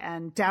family?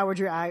 And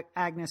Dowager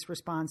Agnes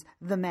responds,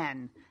 the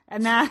men.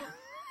 And that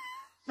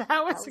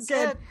was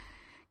good.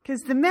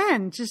 Because the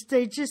men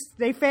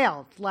they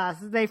failed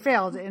they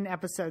failed in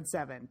episode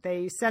 7.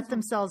 They set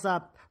themselves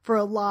up for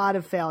a lot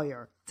of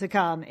failure to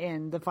come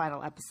in the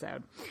final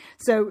episode.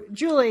 So,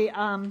 Julie,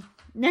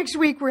 next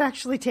week we're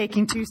actually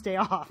taking Tuesday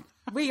off.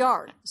 We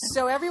are.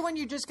 So everyone,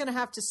 you're just going to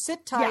have to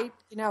sit tight.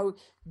 Yeah.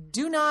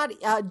 Do not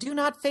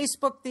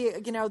Facebook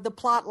the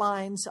plot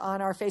lines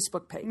on our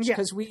Facebook page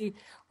because we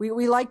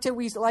like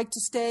to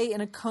stay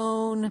in a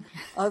cone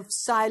of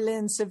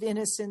silence, of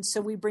innocence.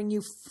 So we bring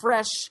you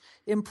fresh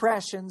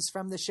impressions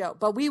from the show.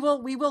 But we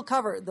will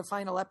cover the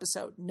final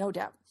episode, no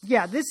doubt.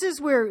 Yeah, this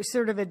is where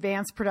sort of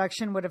advanced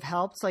production would have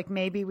helped. Like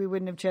maybe we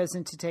wouldn't have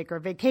chosen to take our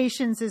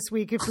vacations this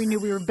week if we knew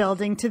we were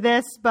building to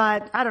this.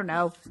 But I don't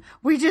know.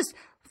 We just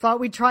thought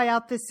we'd try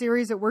out this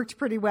series. It worked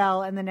pretty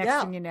well. And the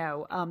next thing you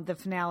know, the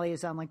finale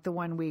is on like the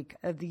 1 week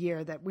of the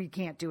year that we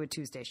can't do a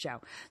Tuesday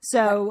show.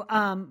 So,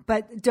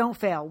 but don't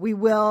fail. We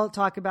will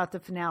talk about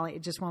the finale.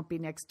 It just won't be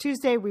next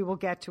Tuesday. We will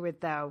get to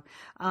it though.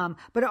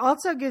 But it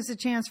also gives a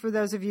chance for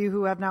those of you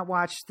who have not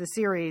watched the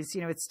series.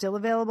 It's still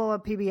available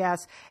at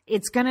PBS.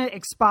 It's going to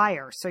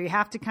expire. So you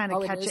have to kind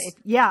of catch it.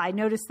 Yeah, I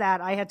noticed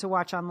that. I had to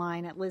watch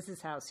online at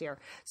Liz's house here.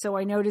 So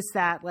I noticed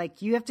that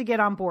like you have to get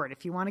on board.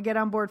 If you want to get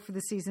on board for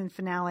the season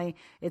finale,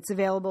 it's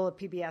available at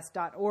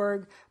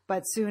pbs.org,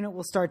 but soon it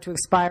will start to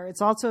expire.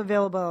 It's also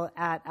available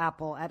at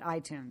Apple, at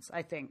iTunes,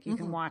 I think. You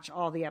can watch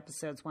all the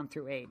episodes 1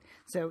 through 8.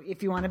 So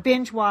if you want to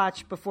binge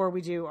watch before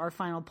we do our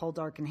final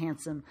Poldark and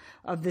Handsome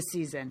of the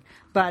season.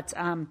 But,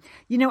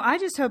 I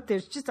just hope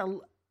there's just a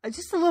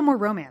little more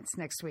romance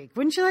next week.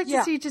 Wouldn't you like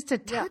to see just a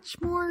touch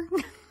more?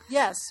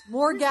 Yes,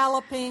 more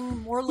galloping,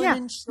 more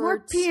linen shirts. More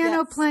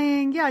piano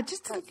playing. Yeah,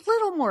 just a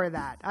little more of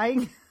that.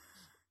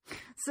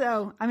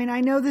 So,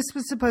 I know this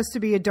was supposed to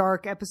be a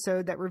dark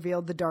episode that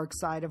revealed the dark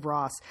side of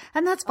Ross,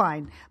 and that's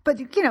fine. But,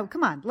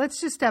 come on,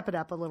 let's just step it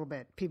up a little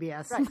bit,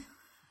 PBS.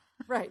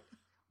 Right.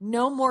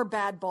 No more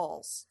bad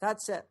balls.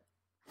 That's it.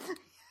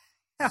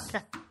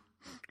 Okay.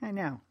 I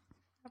know.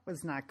 That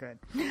was not good.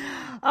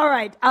 All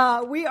right.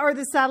 We are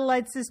the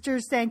Satellite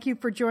Sisters. Thank you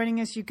for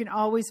joining us. You can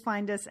always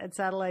find us at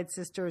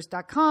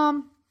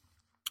satellitesisters.com.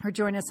 Or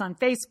join us on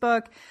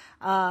Facebook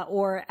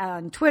or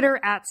on Twitter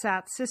at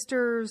Sat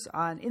Sisters,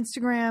 on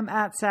Instagram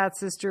at Sat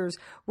Sisters.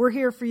 We're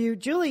here for you.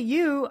 Julie,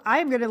 I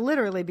am going to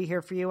literally be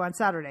here for you on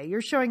Saturday.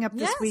 You're showing up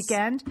this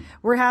weekend.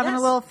 We're having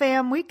a little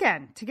fam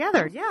weekend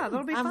together. Yeah,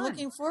 that'll be fun. I'm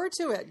looking forward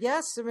to it.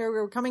 Yes,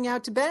 we're coming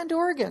out to Bend,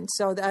 Oregon.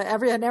 So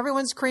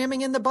everyone's cramming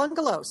in the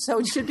bungalow. So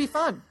it should be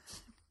fun.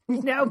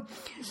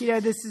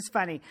 This is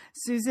funny.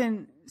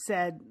 Susan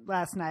said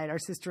last night, our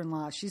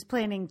sister-in-law, she's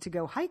planning to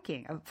go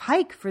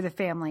hike for the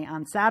family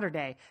on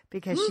Saturday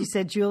because she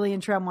said Julie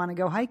and Trem want to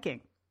go hiking.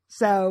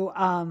 So,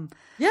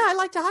 Yeah, I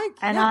like to hike.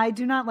 and yeah. I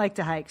do not like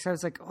to hike. So I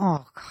was like,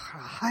 oh, God, a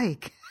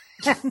hike.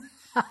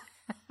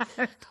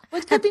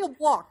 Well, it could be a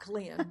walk,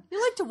 Lian.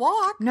 You like to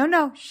walk.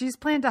 No, she's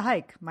planned to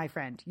hike, my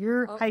friend.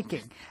 You're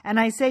hiking. And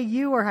I say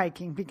you are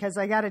hiking because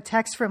I got a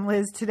text from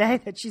Liz today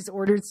that she's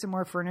ordered some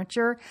more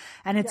furniture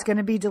and it's going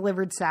to be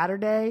delivered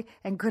Saturday.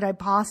 And could I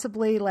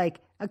possibly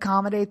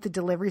accommodate the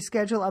delivery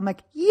schedule? I'm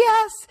like,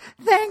 yes,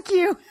 thank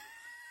you.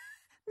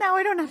 Now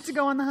I don't have to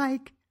go on the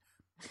hike.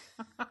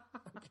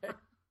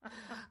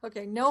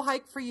 Okay, no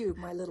hike for you,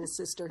 my little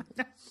sister.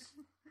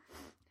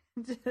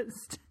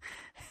 Just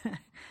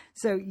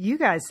so you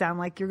guys sound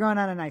like you're going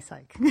on a nice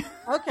hike.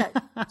 Okay,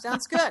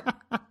 sounds good.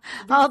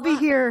 I'll be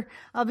here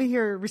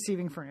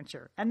receiving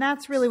furniture. And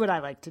that's really what I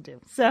like to do.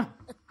 So,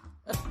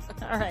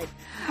 all right.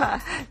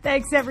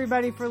 Thanks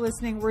everybody for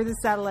listening. We're the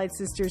Satellite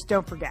Sisters.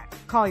 Don't forget,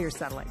 call your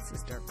satellite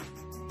sister.